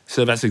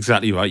 So that's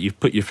exactly right. You've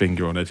put your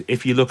finger on it.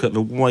 If you look at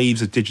the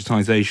waves of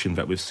digitisation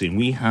that we've seen,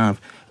 we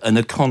have an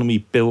economy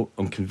built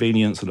on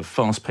convenience and of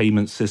fast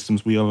payment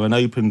systems. We are an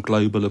open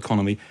global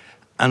economy.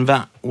 And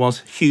that was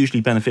hugely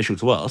beneficial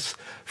to us,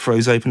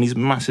 throws open these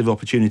massive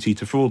opportunity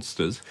to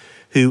fraudsters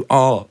who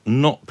are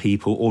not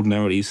people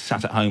ordinarily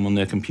sat at home on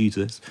their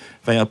computers.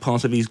 They are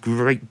part of these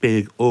great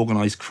big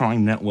organised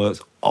crime networks,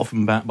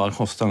 often backed by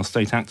hostile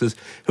state actors,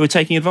 who are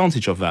taking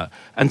advantage of that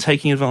and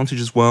taking advantage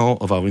as well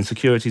of our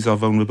insecurities, our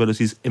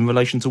vulnerabilities in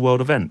relation to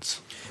world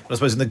events. Well, I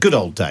suppose in the good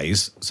old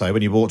days, so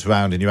when you walked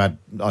around and you had,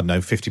 I don't know,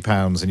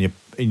 £50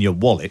 in your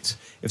wallet,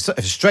 if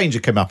a stranger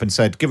came up and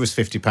said, give us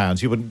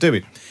 £50, you wouldn't do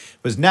it.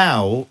 Whereas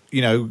now,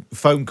 you know,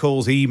 phone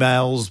calls,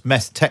 emails,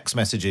 text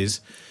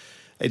messages,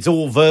 it's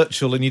all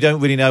virtual and you don't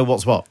really know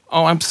what's what.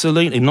 Oh,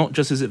 absolutely. Not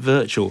just is it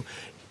virtual.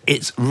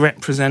 It's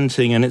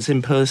representing and it's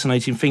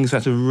impersonating things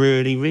that are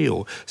really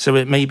real. So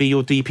it may be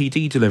your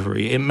DPD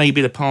delivery. It may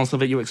be the parcel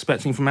that you're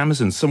expecting from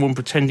Amazon, someone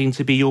pretending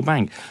to be your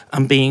bank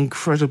and being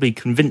incredibly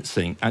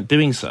convincing at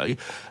doing so.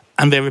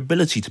 And their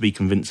ability to be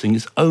convincing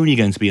is only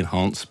going to be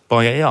enhanced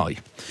by AI.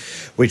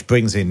 Which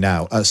brings in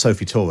now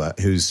Sophie Tora,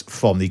 who's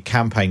from the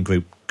campaign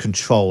group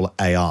Control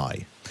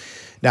AI.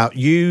 Now,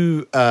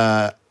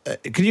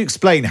 can you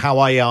explain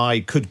how AI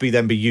could be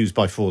used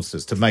by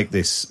fraudsters to make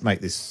this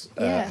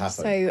happen?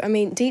 So, I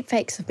mean,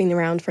 deepfakes have been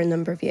around for a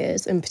number of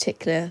years, in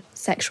particular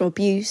sexual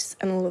abuse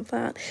and all of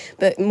that.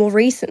 But more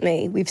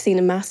recently, we've seen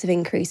a massive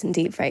increase in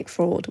deepfake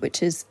fraud,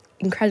 which is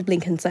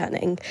incredibly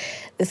concerning.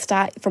 The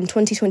stat from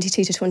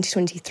 2022 to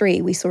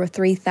 2023, we saw a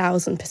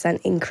 3,000%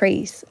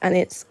 increase, and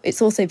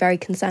it's also very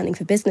concerning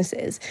for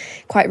businesses.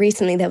 Quite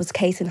recently, there was a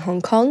case in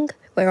Hong Kong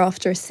where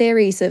after a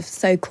series of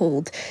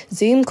so-called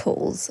Zoom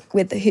calls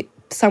with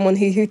someone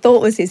who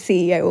thought was his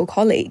CEO or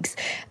colleagues,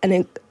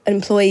 an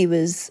employee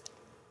was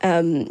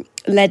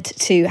led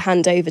to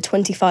hand over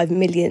 $25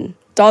 million.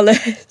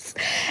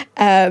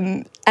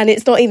 And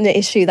it's not even an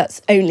issue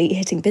that's only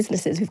hitting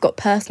businesses. We've got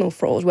personal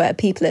fraud where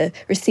people are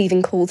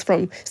receiving calls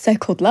from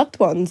so-called loved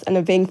ones and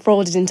are being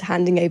frauded into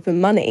handing over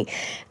money.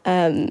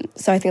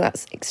 So I think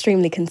that's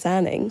extremely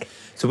concerning.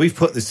 So we've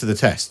put this to the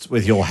test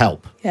with your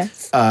help.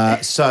 Yes.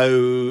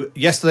 So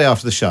yesterday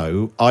after the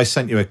show, I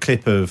sent you a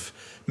clip of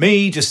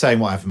me just saying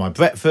what I have for my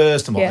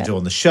breakfast and what I do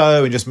on the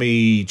show and just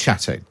me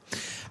chatting.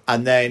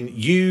 And then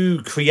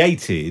you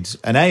created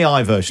an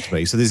AI version of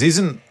me. So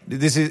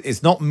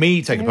it's not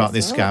me taking part in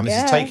this scam.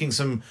 This is taking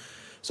some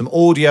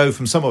audio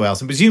from somewhere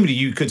else. And presumably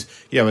you could,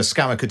 a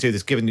scammer could do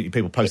this given that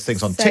people post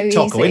things on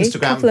TikTok or Instagram. A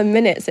couple of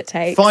minutes it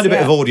takes. Find a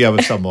bit of audio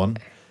of someone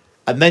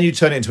and then you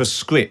turn it into a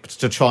script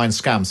to try and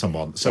scam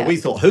someone. So we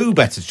thought, who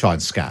better to try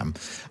and scam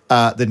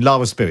than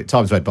Lara Spirit,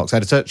 Times Red Box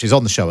editor? She's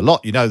on the show a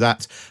lot, you know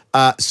that.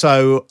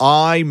 So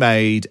I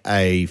made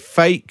a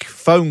fake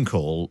phone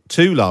call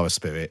to Lara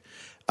Spirit,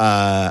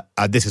 and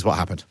this is what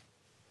happened.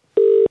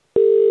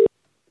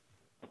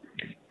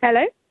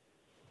 Hello?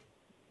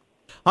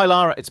 Hi,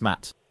 Lara, it's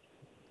Matt.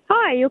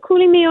 Hi, you're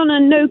calling me on a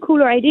no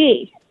caller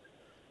ID.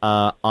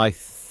 I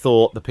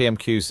thought the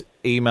PMQ's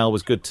email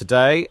was good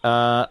today.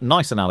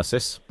 Nice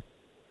analysis.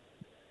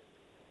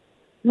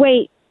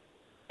 Wait,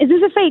 is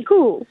this a fake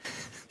call?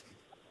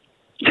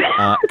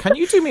 Can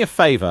you do me a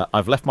favour?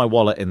 I've left my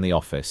wallet in the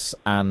office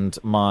and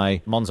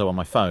my Monzo on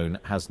my phone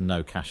has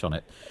no cash on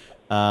it.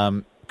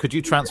 Could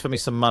you transfer me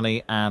some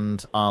money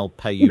and I'll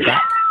pay you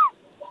back?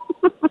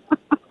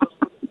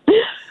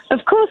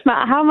 Of course,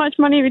 Matt. How much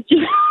money would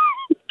you...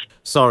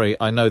 Sorry,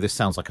 I know this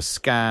sounds like a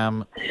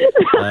scam.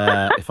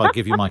 If I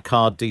give you my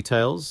card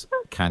details,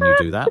 can you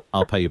do that?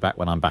 I'll pay you back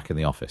when I'm back in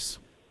the office.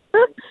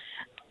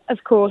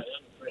 Of course.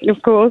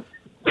 Of course.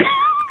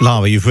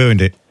 Lara, you've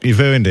ruined it. You've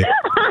ruined it.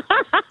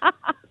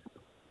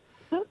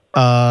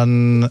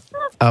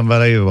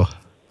 Unbelievable.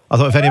 I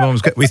thought if anyone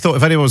was we thought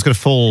if anyone was going to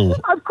fall.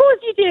 Of course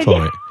you did.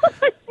 For it.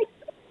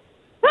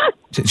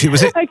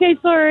 Was it? Okay,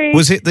 sorry.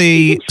 Was it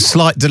the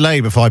slight delay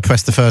before I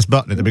pressed the first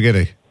button at the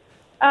beginning?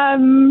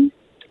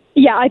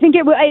 Yeah, I think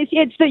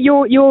it's that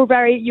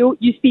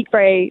you speak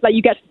very, like,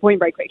 you get to the point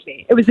very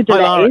quickly. It was the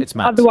delay. Hi, Lara, it's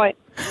Matt. Otherwise...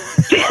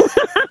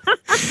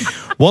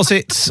 Was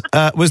it?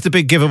 Was the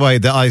big giveaway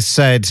that I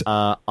said?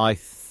 I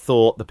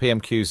thought the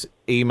PMQ's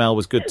email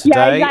was good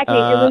today. Yeah, exactly. It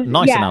was,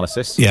 nice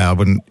analysis. Yeah, I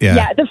wouldn't.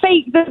 Yeah, the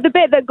fake, the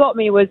bit that got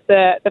me was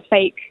the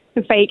fake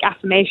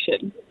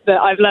affirmation that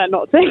I've learned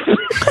not to.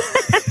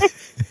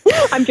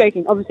 I'm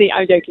joking. Obviously,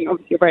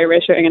 you're very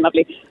reassuring and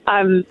lovely.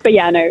 But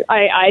yeah, no,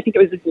 I think it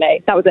was the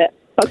delay. That was it.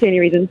 That's the only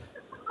reason.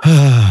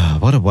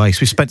 What a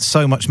waste! We spent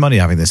so much money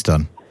having this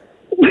done.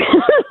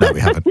 No, we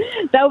haven't.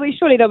 There'll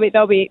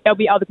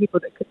be other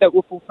people that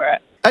will fall for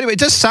it. Anyway, it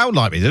does sound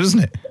like me, doesn't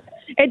it?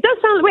 It does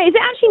sound. Wait, is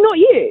it actually not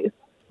you?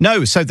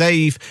 No. So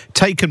they've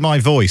taken my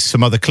voice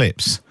from other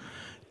clips,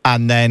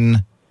 and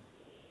then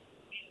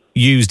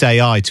used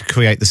AI to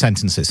create the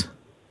sentences.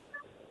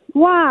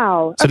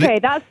 Wow. So okay,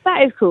 that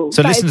is cool.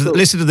 So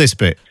listen to this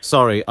bit.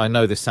 Sorry, I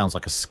know this sounds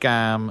like a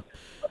scam.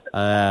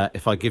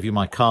 If I give you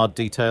my card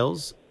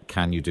details,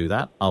 can you do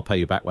that? I'll pay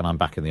you back when I'm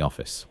back in the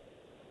office.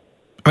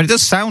 I mean, it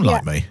does sound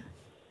like me.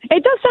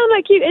 It does sound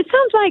like you. It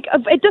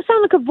does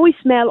sound like a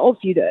voicemail of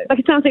you, though. Like,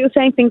 it sounds like you're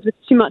saying things with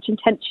too much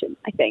intention,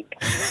 I think.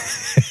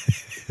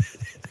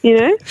 You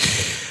know?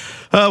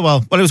 Oh,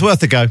 well, it was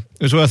worth a go.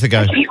 It was worth a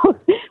go.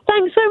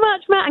 Thanks so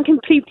much, Matt.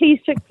 And please,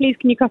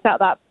 can you cut out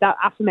that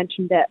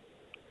aforementioned bit?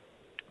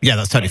 Yeah,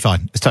 that's totally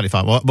fine. It's totally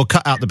fine. We'll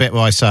cut out the bit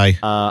where I say,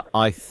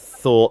 I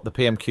thought the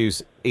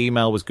PMQ's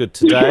email was good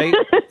today.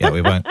 Yeah,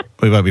 we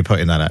won't be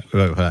putting that out.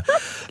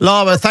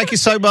 Lara, thank you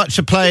so much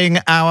for playing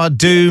our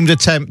doomed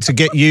attempt to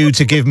get you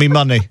to give me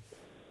money.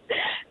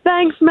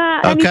 Thanks,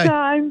 Matt. Okay.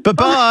 Anytime.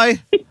 Bye-bye.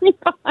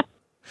 Bye.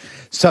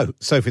 So,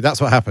 Sophie,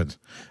 that's what happened.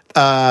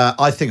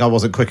 I think I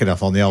wasn't quick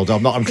enough on the old.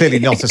 I'm clearly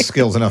not a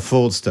skilled enough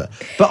fraudster.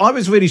 But I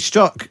was really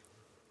struck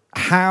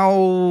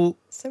how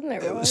similar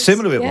it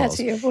was.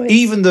 To your voice.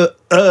 Even the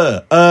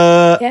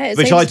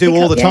which I do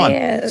all the time.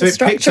 Yeah. So it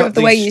picks up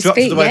the way you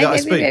speak. The way that I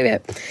speak.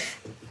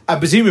 And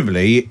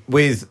presumably,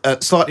 with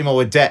a slightly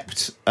more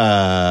adept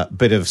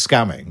bit of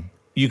scamming,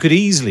 you could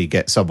easily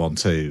get someone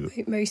to...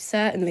 Most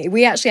certainly.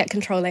 We actually at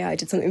Control AI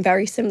did something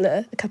very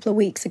similar a couple of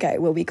weeks ago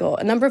where we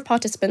got a number of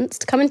participants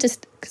to come into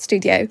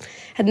studio,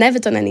 had never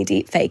done any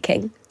deep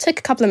faking, took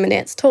a couple of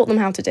minutes, taught them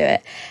how to do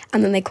it,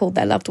 and then they called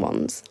their loved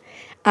ones.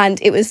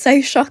 And it was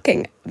so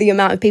shocking, the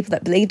amount of people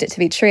that believed it to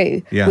be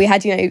true. Yeah. We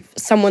had,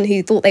 someone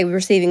who thought they were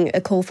receiving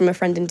a call from a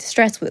friend in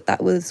distress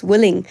that was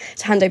willing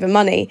to hand over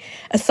money,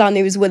 a son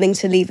who was willing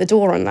to leave the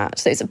door on that.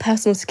 So it's a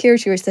personal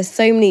security risk. There's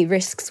so many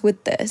risks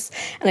with this.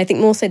 And I think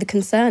more so the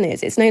concern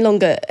is it's no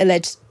longer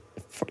alleged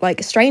like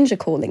a stranger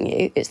calling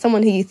you. It's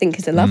someone who you think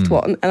is a loved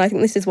one. And I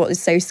think this is what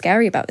is so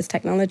scary about this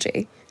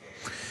technology.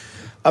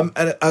 And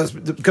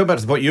going back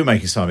to the point you were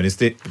making, Simon, is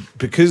that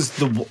because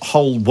the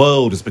whole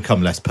world has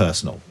become less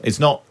personal, it's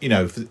not,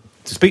 to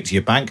speak to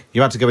your bank,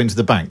 you had to go into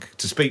the bank.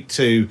 To speak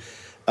to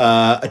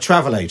a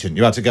travel agent,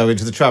 you had to go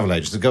into the travel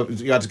agent.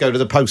 You had to go to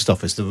the post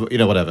office,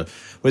 whatever.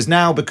 Whereas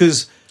now,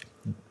 because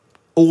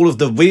all of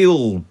the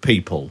real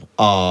people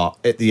are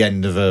at the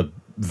end of a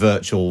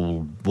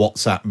virtual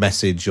WhatsApp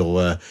message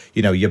or,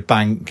 your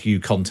bank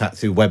you contact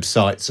through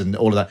websites and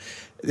all of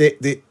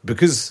that,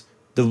 because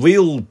the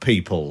real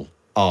people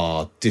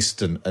are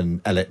distant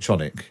and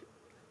electronic,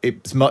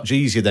 it's much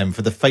easier then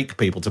for the fake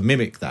people to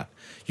mimic that.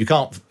 You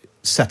can't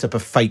set up a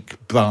fake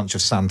branch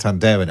of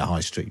Santander in a high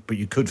street, but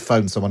you could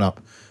phone someone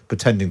up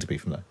pretending to be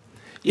from there.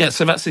 Yeah,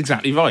 so that's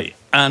exactly right.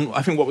 And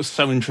I think what was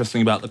so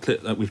interesting about the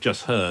clip that we've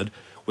just heard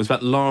was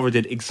that Lara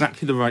did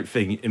exactly the right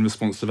thing in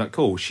response to that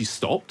call. She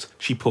stopped,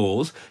 she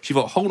paused, she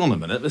thought, hold on a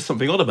minute, there's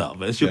something odd about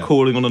this. You're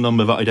calling on a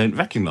number that I don't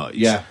recognise.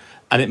 Yeah.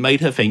 And it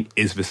made her think,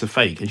 is this a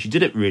fake? And she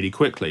did it really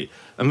quickly.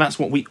 And that's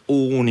what we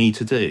all need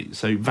to do.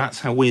 So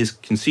that's how we as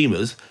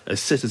consumers, as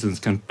citizens,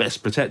 can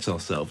best protect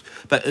ourselves.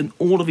 But in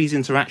all of these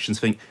interactions,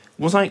 think,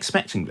 was I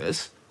expecting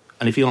this?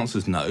 And if the answer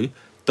is no,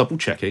 double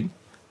checking,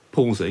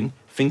 pausing,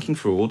 thinking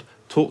fraud,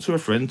 talk to a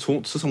friend,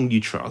 talk to someone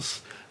you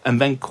trust, and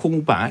then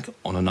call back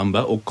on a number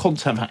or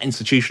contact that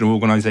institution or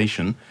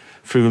organisation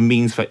through a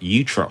means that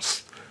you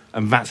trust.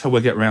 And that's how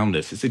we'll get around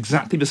this. It's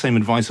exactly the same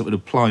advice that would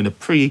apply in a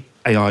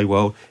pre-AI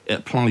world. It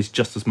applies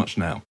just as much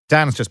now.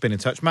 Dan's just been in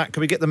touch. Matt,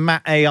 can we get the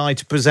Matt AI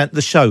to present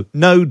the show?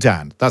 No,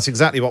 Dan, that's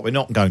exactly what we're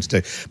not going to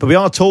do. But we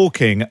are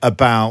talking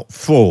about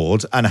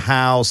fraud and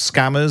how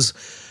scammers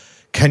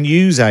can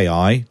use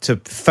AI to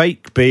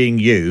fake being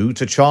you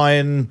to try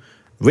and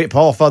rip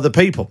off other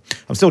people.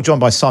 I'm still joined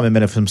by Simon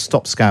Miller from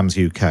Stop Scams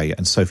UK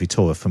and Sophie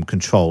Tora from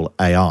Control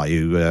AI,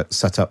 who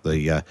set up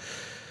the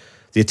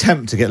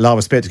attempt to get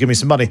Lara Spirit to give me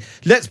some money.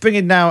 Let's bring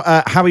in now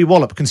Harry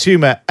Wallop,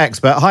 consumer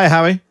expert. Hi,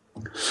 Harry.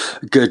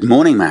 Good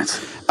morning, Matt.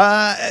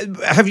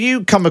 Have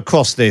you come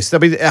across this? I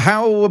mean,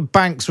 how are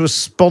banks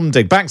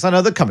responding? Banks and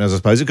other companies, I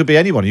suppose. It could be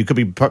anyone. You could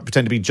be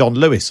pretending to be John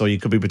Lewis, or you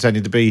could be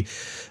pretending to be,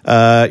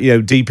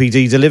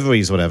 DPD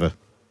deliveries, whatever.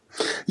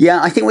 Yeah,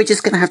 I think we're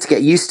just going to have to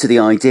get used to the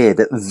idea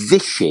that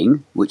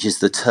vishing, which is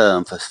the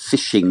term for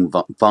phishing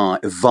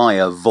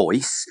via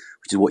voice,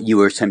 which is what you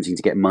were attempting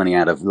to get money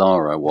out of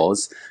Lara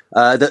was,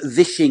 that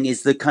vishing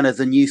is the kind of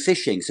the new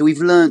phishing. So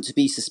we've learned to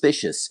be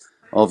suspicious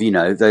of,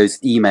 those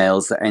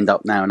emails that end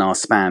up now in our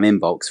spam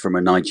inbox from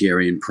a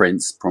Nigerian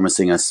prince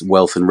promising us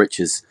wealth and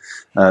riches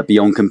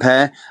beyond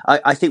compare.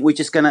 I think we're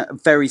just going to,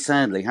 very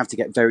sadly, have to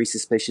get very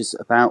suspicious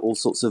about all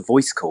sorts of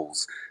voice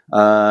calls.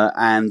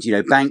 And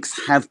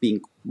banks have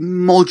been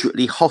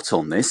moderately hot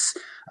on this.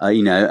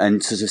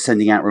 And sort of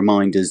sending out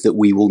reminders that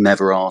we will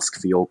never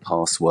ask for your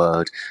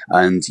password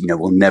and,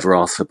 we'll never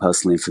ask for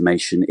personal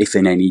information. If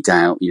in any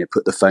doubt,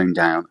 put the phone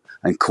down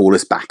and call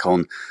us back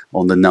on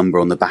the number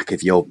on the back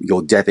of your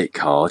debit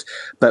card.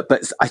 But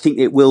I think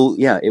it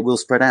will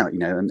spread out,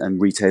 and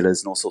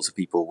retailers and all sorts of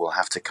people will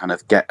have to kind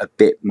of get a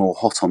bit more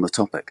hot on the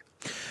topic.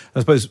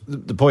 I suppose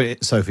the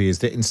point, Sophie, is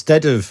that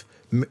instead of,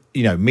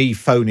 me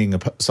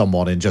phoning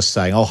someone and just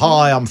saying, oh,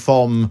 hi, I'm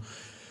from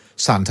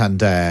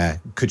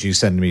Santander, could you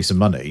send me some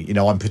money?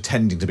 I'm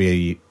pretending to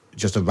be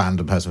just a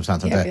random person from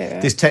Santander. Yeah.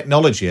 This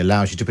technology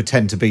allows you to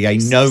pretend to be a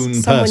known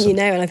someone person.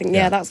 And I think,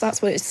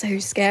 that's what it's so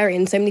scary,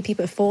 and so many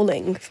people are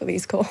falling for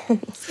these calls.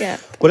 Yeah.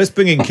 Well, let's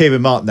bring in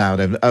Kieran Mark now,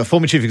 then,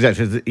 former Chief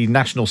Executive of the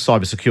National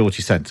Cyber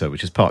Security Centre,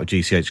 which is part of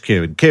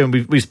GCHQ. And Kieran,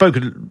 we've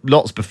spoken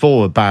lots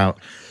before about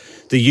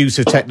the use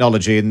of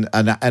technology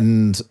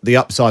and the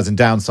upsides and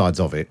downsides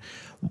of it.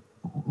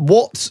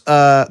 What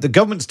the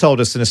government's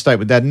told us in a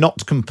statement, they're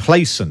not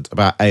complacent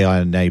about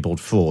AI-enabled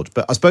fraud.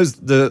 But I suppose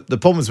the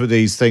problems with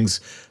these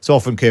things so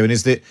often, Kieran,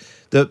 is that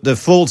the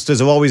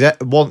fraudsters are always,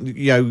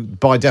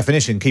 by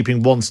definition,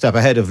 keeping one step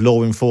ahead of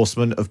law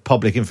enforcement, of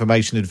public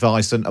information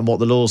advice and what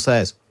the law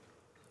says.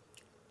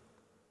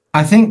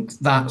 I think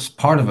that's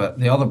part of it.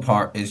 The other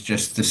part is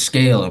just the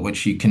scale at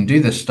which you can do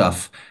this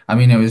stuff. I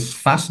mean, I was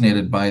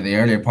fascinated by the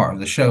earlier part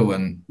of the show,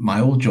 and my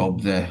old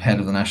job, the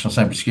head of the National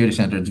Cybersecurity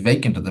Centre, is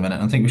vacant at the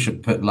minute. I think we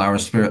should put Lara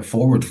Spirit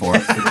forward for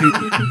it.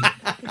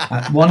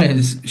 One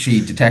is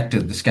she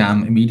detected the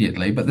scam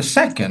immediately, but the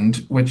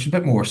second, which is a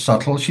bit more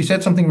subtle, she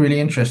said something really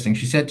interesting.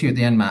 She said to you at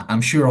the end, Matt,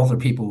 I'm sure other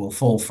people will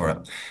fall for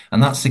it.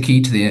 And that's the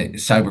key to the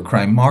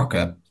cybercrime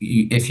market.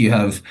 If you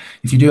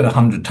do it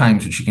 100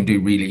 times, which you can do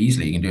really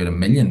easily, you can do it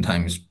 1,000,000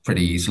 times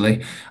pretty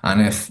easily.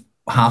 And if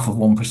half of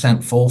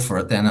 1% fall for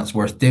it, then that's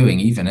worth doing,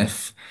 even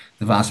if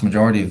the vast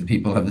majority of the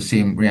people have the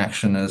same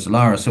reaction as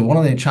Lara. So one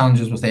of the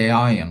challenges with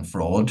AI and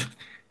fraud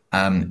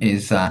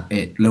is that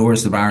it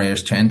lowers the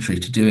barriers to entry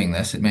to doing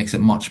this. It makes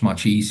it much,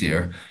 much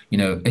easier.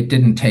 It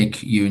didn't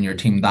take you and your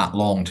team that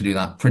long to do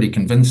that pretty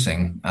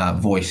convincing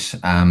voice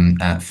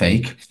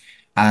fake.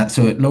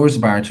 So it lowers the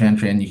barrier to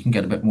entry and you can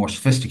get a bit more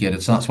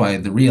sophisticated. So that's why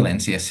the real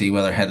NCSC,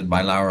 whether headed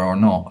by Lara or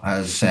not,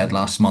 has said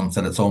last month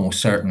that it's almost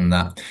certain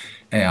that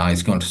AI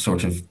is going to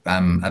sort of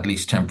at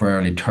least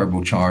temporarily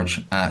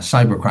turbocharge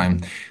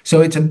cybercrime. So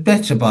it's a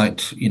bit about,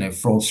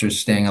 fraudsters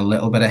staying a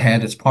little bit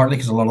ahead. It's partly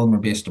because a lot of them are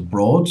based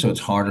abroad, so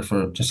it's harder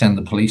to send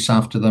the police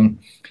after them.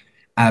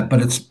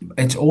 But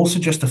it's also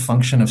just a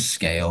function of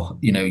scale.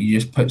 You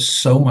just put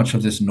so much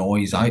of this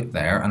noise out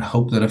there and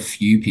hope that a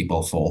few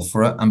people fall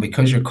for it. And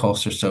because your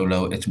costs are so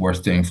low, it's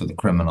worth doing for the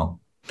criminal.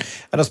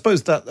 And I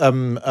suppose that,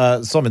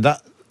 Simon,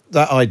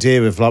 that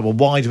idea of like, well,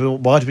 why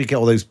do we get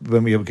all those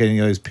when we were getting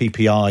those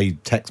PPI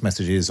text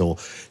messages or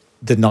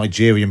the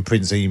Nigerian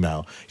prince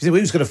email? You think, well,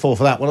 who's going to fall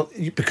for that? Well,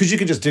 because you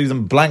can just do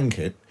them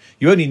blanket.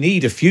 You only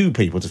need a few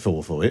people to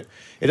fall for it.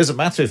 It doesn't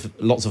matter if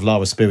lots of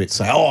Lara spirits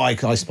say, oh, I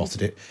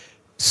spotted it.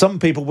 Some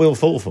people will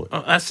fall for it.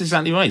 Oh, that's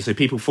exactly right. So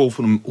people fall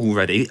for them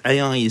already.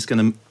 AI is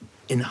going to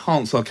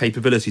enhance our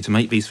capability to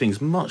make these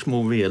things much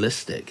more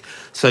realistic.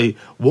 So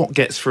what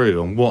gets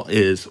through and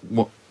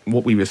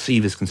what we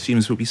receive as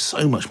consumers will be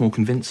so much more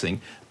convincing.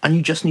 And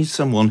you just need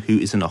someone who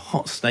is in a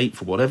hot state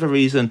for whatever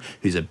reason,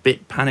 who's a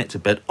bit panicked, a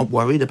bit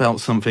worried about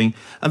something,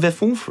 and they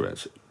fall for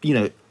it.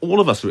 all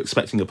of us are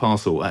expecting a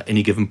parcel at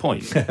any given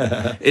point.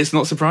 It's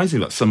not surprising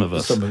that some of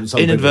us some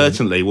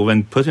inadvertently will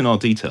then put in our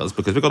details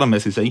because we've got a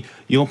message saying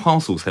your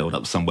parcel's held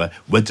up somewhere.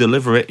 We'll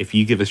deliver it if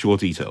you give us your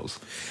details.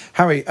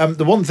 Harry,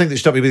 the one thing that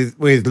struck me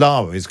with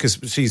Lara is because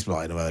she's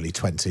like in her early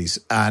 20s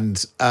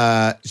and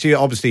she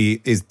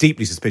obviously is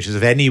deeply suspicious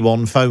of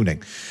anyone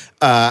phoning.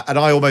 And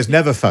I almost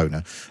never phone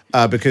her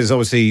because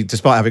obviously,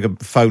 despite having a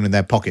phone in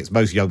their pockets,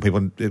 most young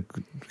people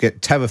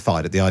get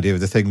terrified at the idea of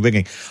the thing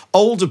ringing.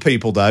 Older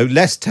people, though,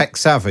 less tech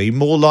savvy,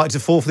 more likely to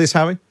fall for this,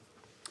 Harry?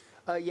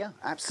 Yeah,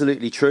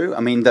 absolutely true.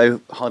 I mean,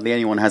 though hardly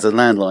anyone has a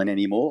landline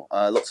anymore,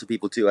 lots of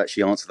people do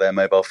actually answer their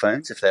mobile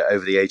phones if they're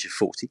over the age of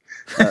 40,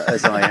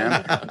 as I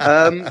am.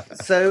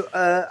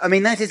 I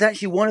mean, that is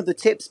actually one of the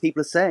tips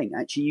people are saying.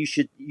 Actually, you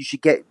should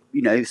get,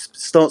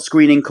 start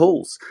screening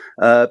calls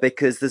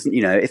because there's,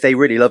 if they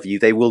really love you,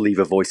 they will leave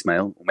a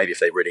voicemail, or maybe if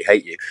they really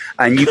hate you,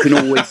 and you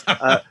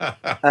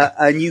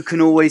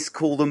can always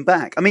call them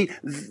back. I mean,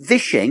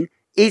 vishing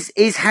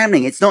is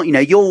happening. It's not,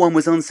 your one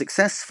was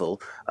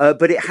unsuccessful,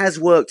 but it has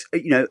worked,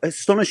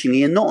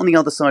 astonishingly, and not on the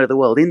other side of the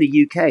world. In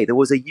the UK, there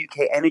was a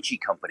UK energy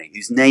company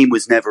whose name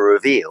was never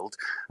revealed,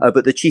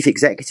 but the chief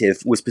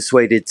executive was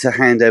persuaded to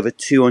hand over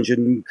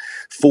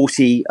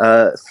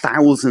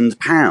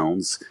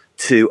 £240,000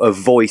 to a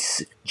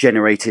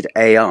voice-generated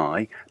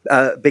AI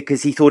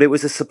because he thought it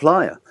was a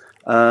supplier.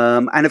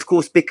 And of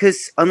course,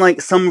 because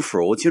unlike some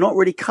frauds, you're not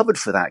really covered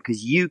for that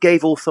because you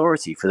gave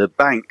authority for the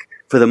bank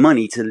for the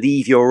money to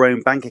leave your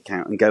own bank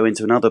account and go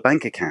into another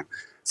bank account.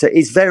 So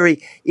it's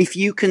if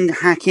you can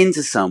hack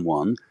into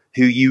someone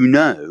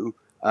who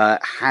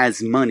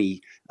has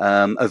money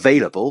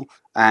available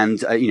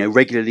and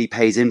regularly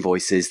pays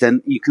invoices,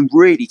 then you can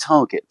really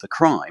target the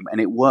crime, and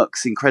it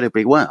works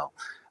incredibly well.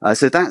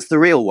 So that's the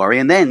real worry.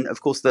 And then, of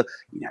course, I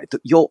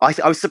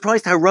was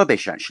surprised how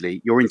rubbish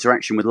actually your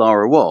interaction with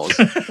Lara was,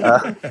 or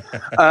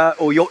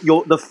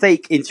the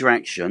fake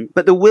interaction.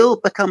 But there will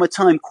become a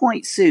time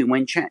quite soon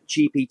when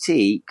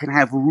ChatGPT can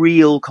have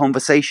real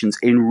conversations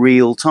in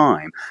real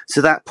time. So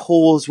that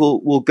pause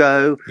will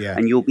go,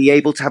 and you'll be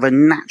able to have a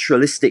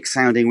naturalistic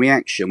sounding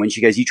reaction when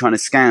she goes, "You trying to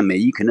scam me?"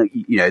 You can,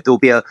 there'll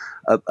be a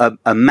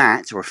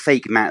Matt or a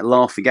fake Matt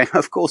laughing, going,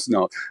 "Of course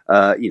not,"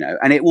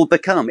 and it won't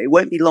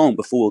be long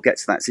before we'll get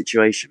to that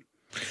situation.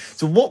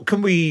 So what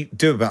can we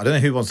do about it? I don't know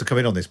who wants to come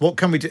in on this. What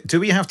can we do?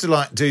 Do we have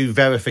to do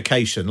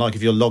verification? Like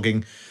if you're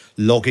logging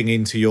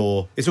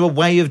into is there a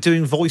way of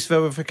doing voice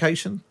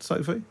verification,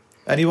 Sophie?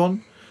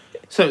 Anyone?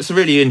 So it's a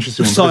really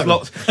interesting one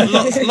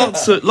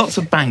because lots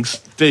of banks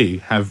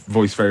do have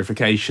voice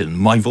verification.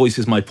 My voice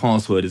is my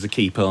password is a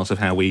key part of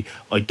how we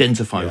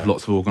identify with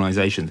lots of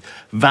organisations.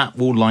 That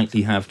will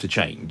likely have to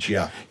change.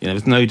 Yeah.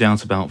 There's no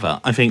doubt about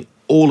that. I think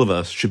all of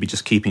us should be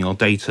just keeping our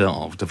data,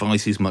 our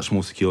devices much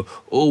more secure,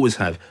 always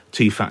have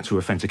two-factor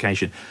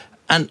authentication.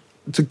 And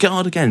to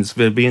guard against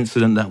the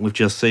incident that we've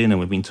just seen and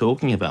we've been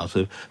talking about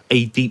of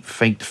a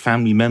deep-faked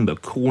family member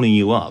calling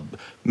you up,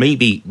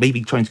 maybe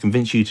trying to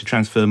convince you to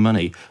transfer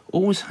money,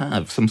 always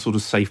have some sort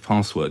of safe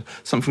password,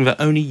 something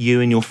that only you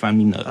and your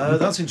family know. Oh,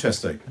 that's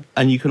interesting.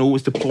 And you can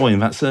always deploy in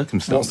that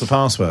circumstance. What's the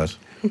password?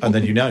 And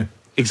then you know.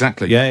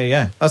 Exactly.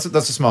 Yeah. That's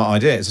a smart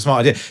idea. It's a smart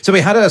idea. So we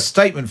had a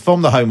statement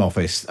from the Home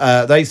Office.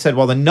 They said,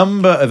 while the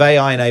number of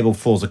AI-enabled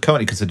frauds are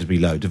currently considered to be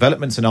low,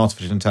 developments in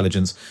artificial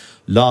intelligence,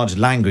 large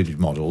language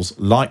models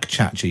like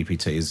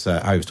ChatGPT, as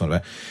Harry was talking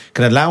about,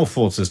 can allow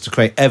fraudsters to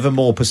create ever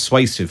more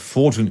persuasive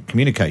fraudulent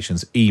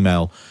communications,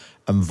 email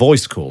and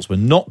voice calls. We're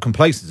not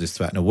complacent to this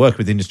threat and are working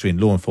with industry and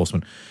law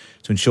enforcement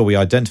to ensure we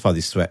identify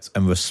these threats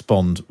and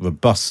respond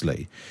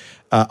robustly.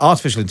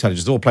 Artificial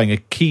intelligence is all playing a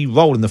key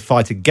role in the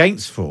fight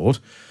against fraud.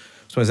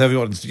 So as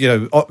everyone's,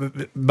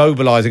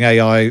 mobilising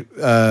AI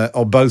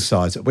on both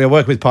sides. We are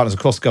working with partners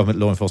across government,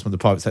 law enforcement, and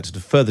the private sector to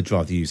further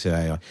drive the use of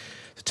AI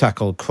to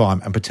tackle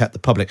crime and protect the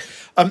public.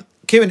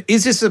 Kieran,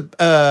 is this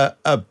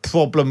a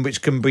problem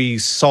which can be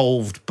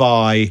solved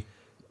by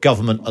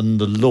government and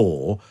the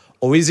law,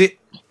 or is it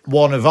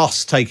one of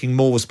us taking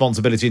more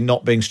responsibility and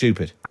not being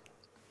stupid?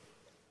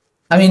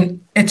 I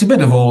mean, it's a bit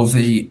of all of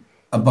the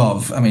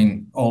above. I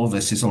mean, all of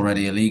this is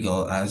already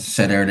illegal. As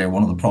said earlier,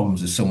 one of the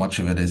problems is so much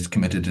of it is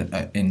committed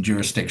in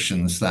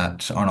jurisdictions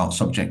that are not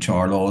subject to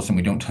our laws, and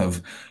we don't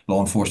have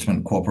law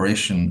enforcement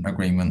cooperation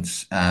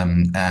agreements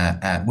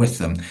with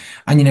them.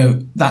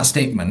 And, that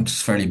statement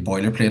is fairly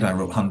boilerplate. I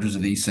wrote hundreds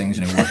of these things,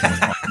 working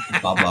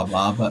with blah, blah,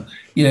 blah. But,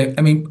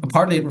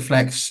 partly it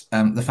reflects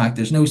the fact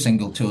there's no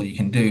single tool you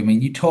can do. I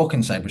mean, you talk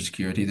in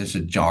cybersecurity, there's a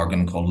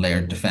jargon called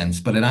layered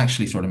defense, but it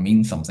actually sort of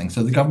means something.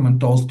 So the government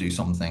does do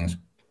some things.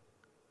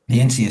 The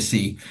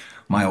NCSC,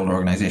 my old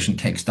organisation,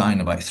 takes down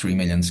about 3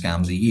 million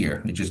scams a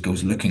year. It just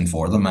goes looking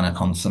for them and it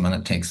hunts them and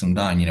it takes them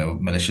down,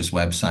 malicious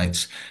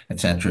websites,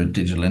 etc.,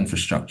 digital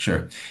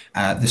infrastructure.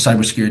 The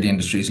cybersecurity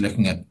industry is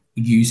looking at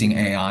using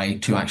AI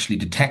to actually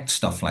detect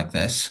stuff like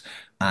this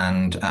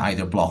and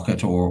either block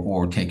it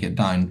or take it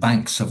down.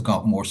 Banks have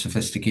got more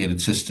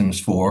sophisticated systems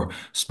for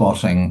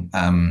spotting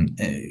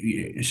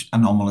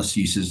anomalous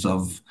uses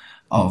of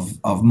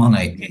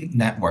money.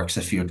 Networks,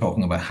 if you're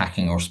talking about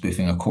hacking or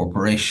spoofing a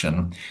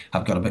corporation,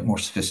 have got a bit more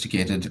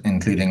sophisticated,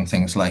 including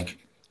things like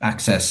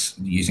access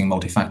using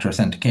multi-factor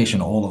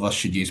authentication. All of us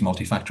should use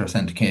multi-factor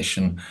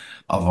authentication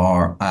of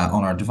our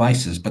on our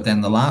devices. But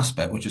then the last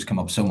bit, which has come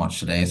up so much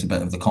today, is a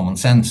bit of the common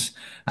sense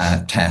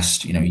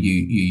test. You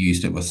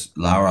used it with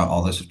Laura.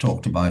 Others have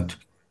talked about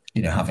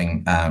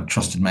having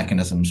trusted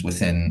mechanisms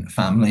within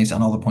families.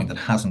 Another point that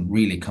hasn't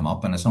really come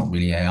up, and it's not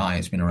really AI,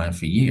 it's been around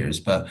for years,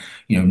 but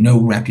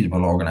no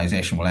reputable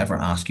organization will ever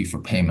ask you for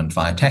payment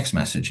via text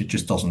message. It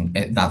just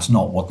doesn't, that's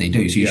not what they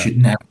do. So you should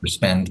never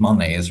spend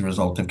money as a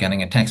result of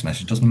getting a text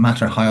message. It doesn't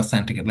matter how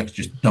authentic it looks,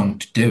 just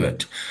don't do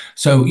it.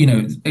 So,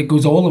 it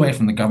goes all the way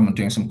from the government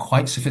doing some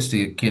quite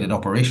sophisticated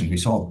operations. We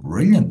saw a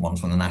brilliant one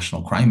from the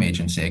National Crime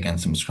Agency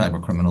against some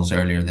cyber criminals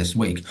earlier this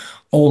week,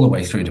 all the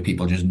way through to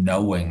people just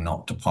knowing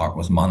not to part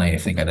with money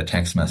if they get a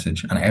text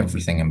message, and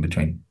everything in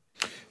between.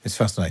 It's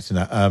fascinating.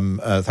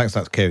 Thanks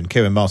to Kieran.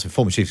 Kieran Martin,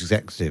 former Chief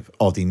Executive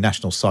of the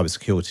National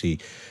Cybersecurity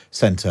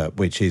Centre,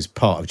 which is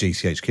part of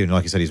GCHQ. And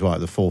like you said, he's right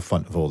at the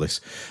forefront of all this.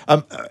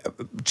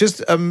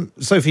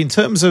 Sophie, in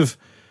terms of,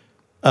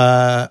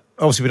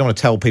 obviously we don't want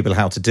to tell people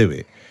how to do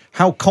it.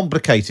 How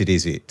complicated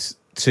is it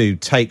to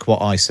take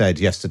what I said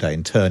yesterday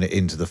and turn it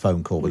into the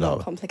phone call with Laura?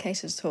 Not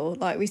complicated at all.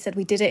 Like we said,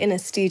 we did it in a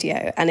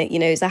studio, and it,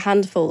 it's a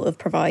handful of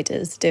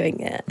providers doing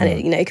it, and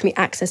it, it can be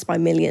accessed by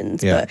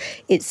millions. Yeah. But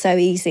it's so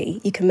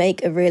easy. You can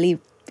make a really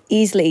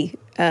easily,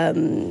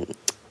 you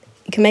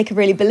can make a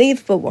really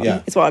believable one.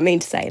 Yeah. Is what I mean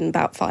to say in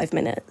about 5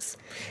 minutes.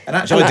 And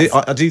actually,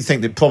 I do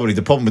think that probably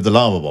the problem with the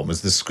Lara one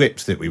was the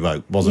script that we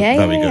wrote wasn't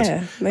very good.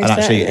 And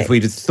actually, certainly. If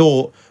we'd have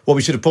thought, what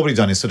we should have probably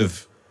done is sort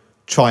of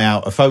try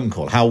out a phone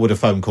call. How would a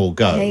phone call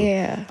go?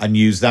 And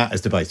use that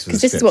as the basis for the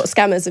script. This is what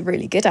scammers are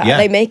really good at.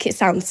 They make it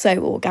sound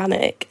so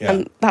organic,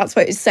 and that's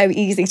why it's so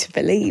easy to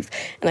believe.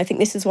 And I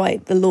think this is why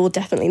the law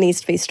definitely needs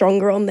to be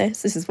stronger on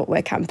this. This is what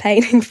we're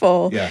campaigning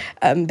for,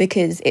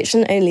 because it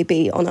shouldn't only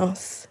be on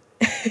us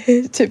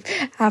to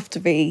have to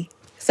be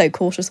so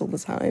cautious all the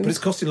time. But it's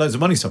costing loads of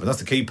money. Something that's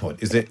the key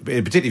point. Is that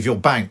particularly if your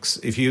banks,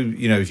 if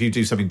you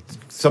do something,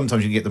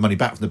 sometimes you can get the money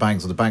back from the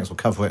banks, or the banks will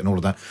cover it and all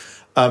of that.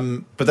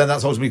 But then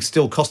that's ultimately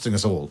still costing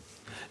us all.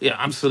 Yeah,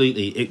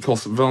 absolutely. It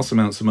costs vast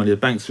amounts of money. The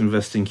banks are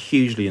investing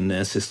hugely in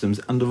their systems,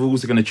 and the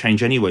rules are going to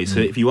change anyway. So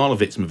if you are a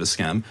victim of a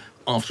scam,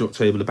 after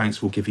October, the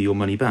banks will give you your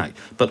money back.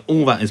 But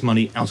all that is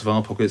money out of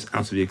our pockets,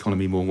 out of the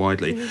economy more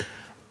widely.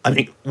 I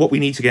think what we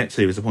need to get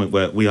to is a point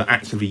where we are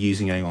actively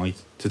using AI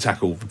to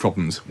tackle the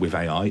problems with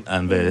AI,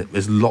 and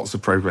there's lots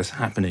of progress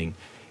happening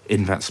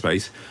in that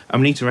space.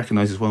 And we need to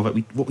recognise as well that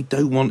what we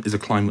don't want is a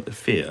climate of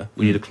fear.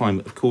 We need a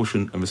climate of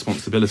caution and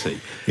responsibility.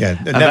 Yeah,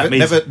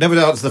 never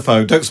answer the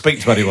phone. Don't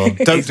speak to anyone.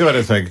 Don't do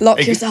anything.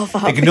 Lock yourself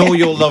up. Ignore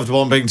your loved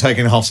one being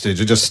taken hostage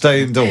and just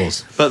stay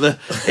indoors. But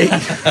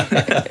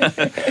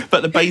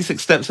the basic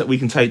steps that we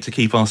can take to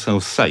keep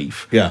ourselves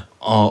safe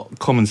are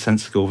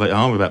commonsensical. They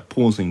are about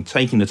pausing,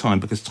 taking the time,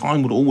 because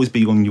time will always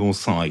be on your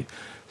side.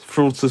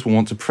 Fraudsters will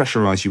want to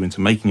pressurise you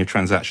into making a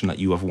transaction that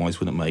you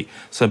otherwise wouldn't make.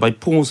 So by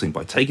pausing,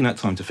 by taking that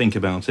time to think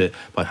about it,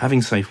 by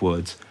having safe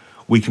words,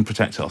 we can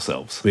protect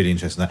ourselves. Really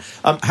interesting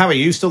there. Harry, are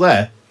you still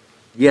there?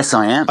 Yes,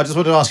 I am. I just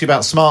wanted to ask you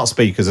about smart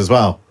speakers as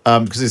well,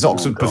 because this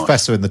Oxford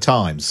professor in the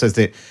Times says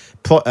that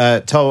told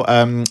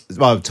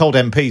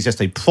MPs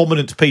yesterday,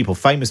 prominent people,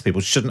 famous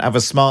people, shouldn't have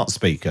a smart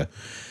speaker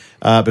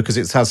because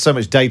it has so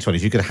much data on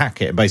it. You could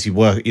hack it and basically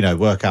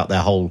work out their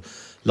whole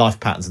life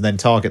patterns and then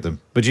target them.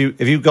 But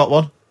have you got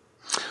one?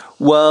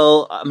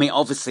 Well, I mean,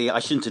 obviously, I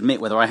shouldn't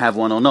admit whether I have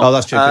one or not. Oh,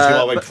 that's true, because you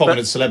are a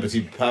prominent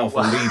celebrity,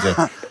 powerful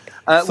leader.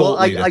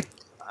 Leader.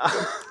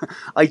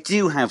 I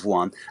do have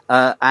one,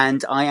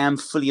 and I am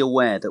fully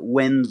aware that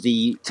when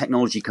the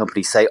technology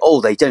companies say,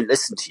 "Oh, they don't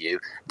listen to you,"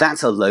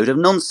 that's a load of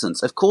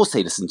nonsense. Of course,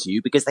 they listen to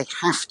you because they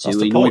have to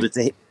in order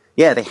to.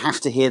 Yeah, they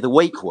have to hear the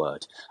wake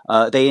word.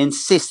 They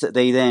insist that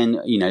they then,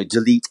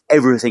 delete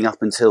everything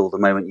up until the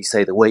moment you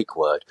say the wake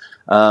word.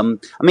 I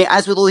mean,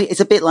 as with all,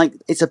 it's a bit like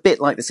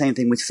the same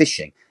thing with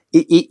phishing.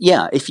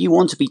 If you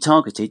want to be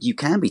targeted, you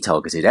can be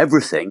targeted.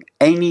 Everything,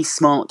 any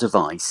smart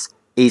device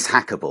is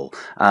hackable.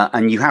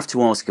 And you have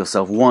to ask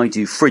yourself, why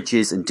do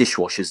fridges and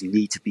dishwashers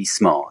need to be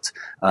smart?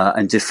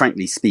 And do,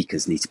 frankly,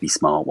 speakers need to be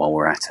smart while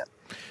we're at it?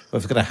 Well,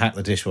 if it's going to hack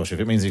the dishwasher,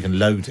 if it means you can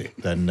load it,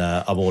 then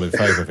I'm all in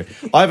favour of it.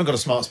 I haven't got a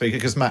smart speaker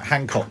because Matt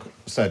Hancock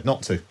said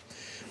not to.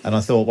 And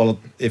I thought, well,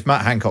 if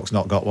Matt Hancock's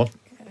not got one,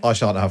 I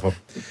shan't have one.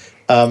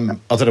 I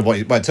don't know what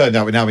it turned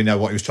out. Now we know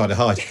what he was trying to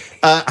hide.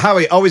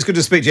 Harry, always good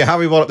to speak to you.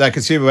 Harry Wallop there,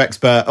 consumer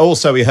expert.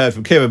 Also, we heard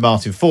from Kieran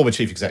Martin, former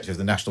Chief Executive of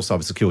the National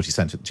Cybersecurity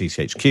Centre at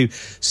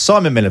GCHQ.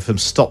 Simon Miller from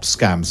Stop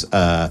Scams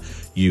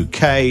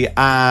UK,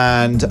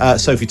 and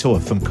Sophie Tor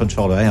from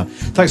Controller AI.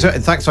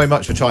 Thanks very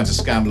much for trying to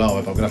scam Lara.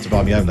 I'm going to have to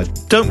buy my own ledger.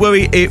 Don't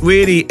worry, it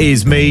really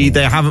is me.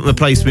 They haven't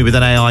replaced me with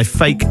an AI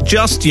fake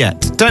just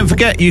yet. Don't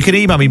forget, you can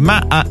email me,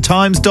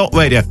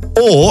 matt@times.radio.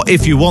 Or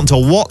if you want to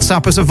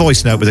WhatsApp us a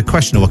voice note with a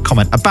question or a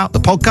comment about the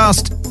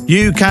podcast,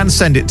 you can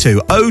send it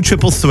to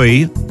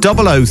 0333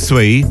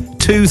 003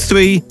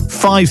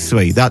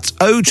 2353. That's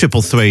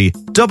 0333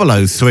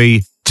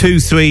 003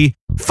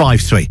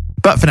 2353.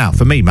 But for now,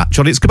 from me, Matt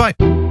Jollitz, goodbye.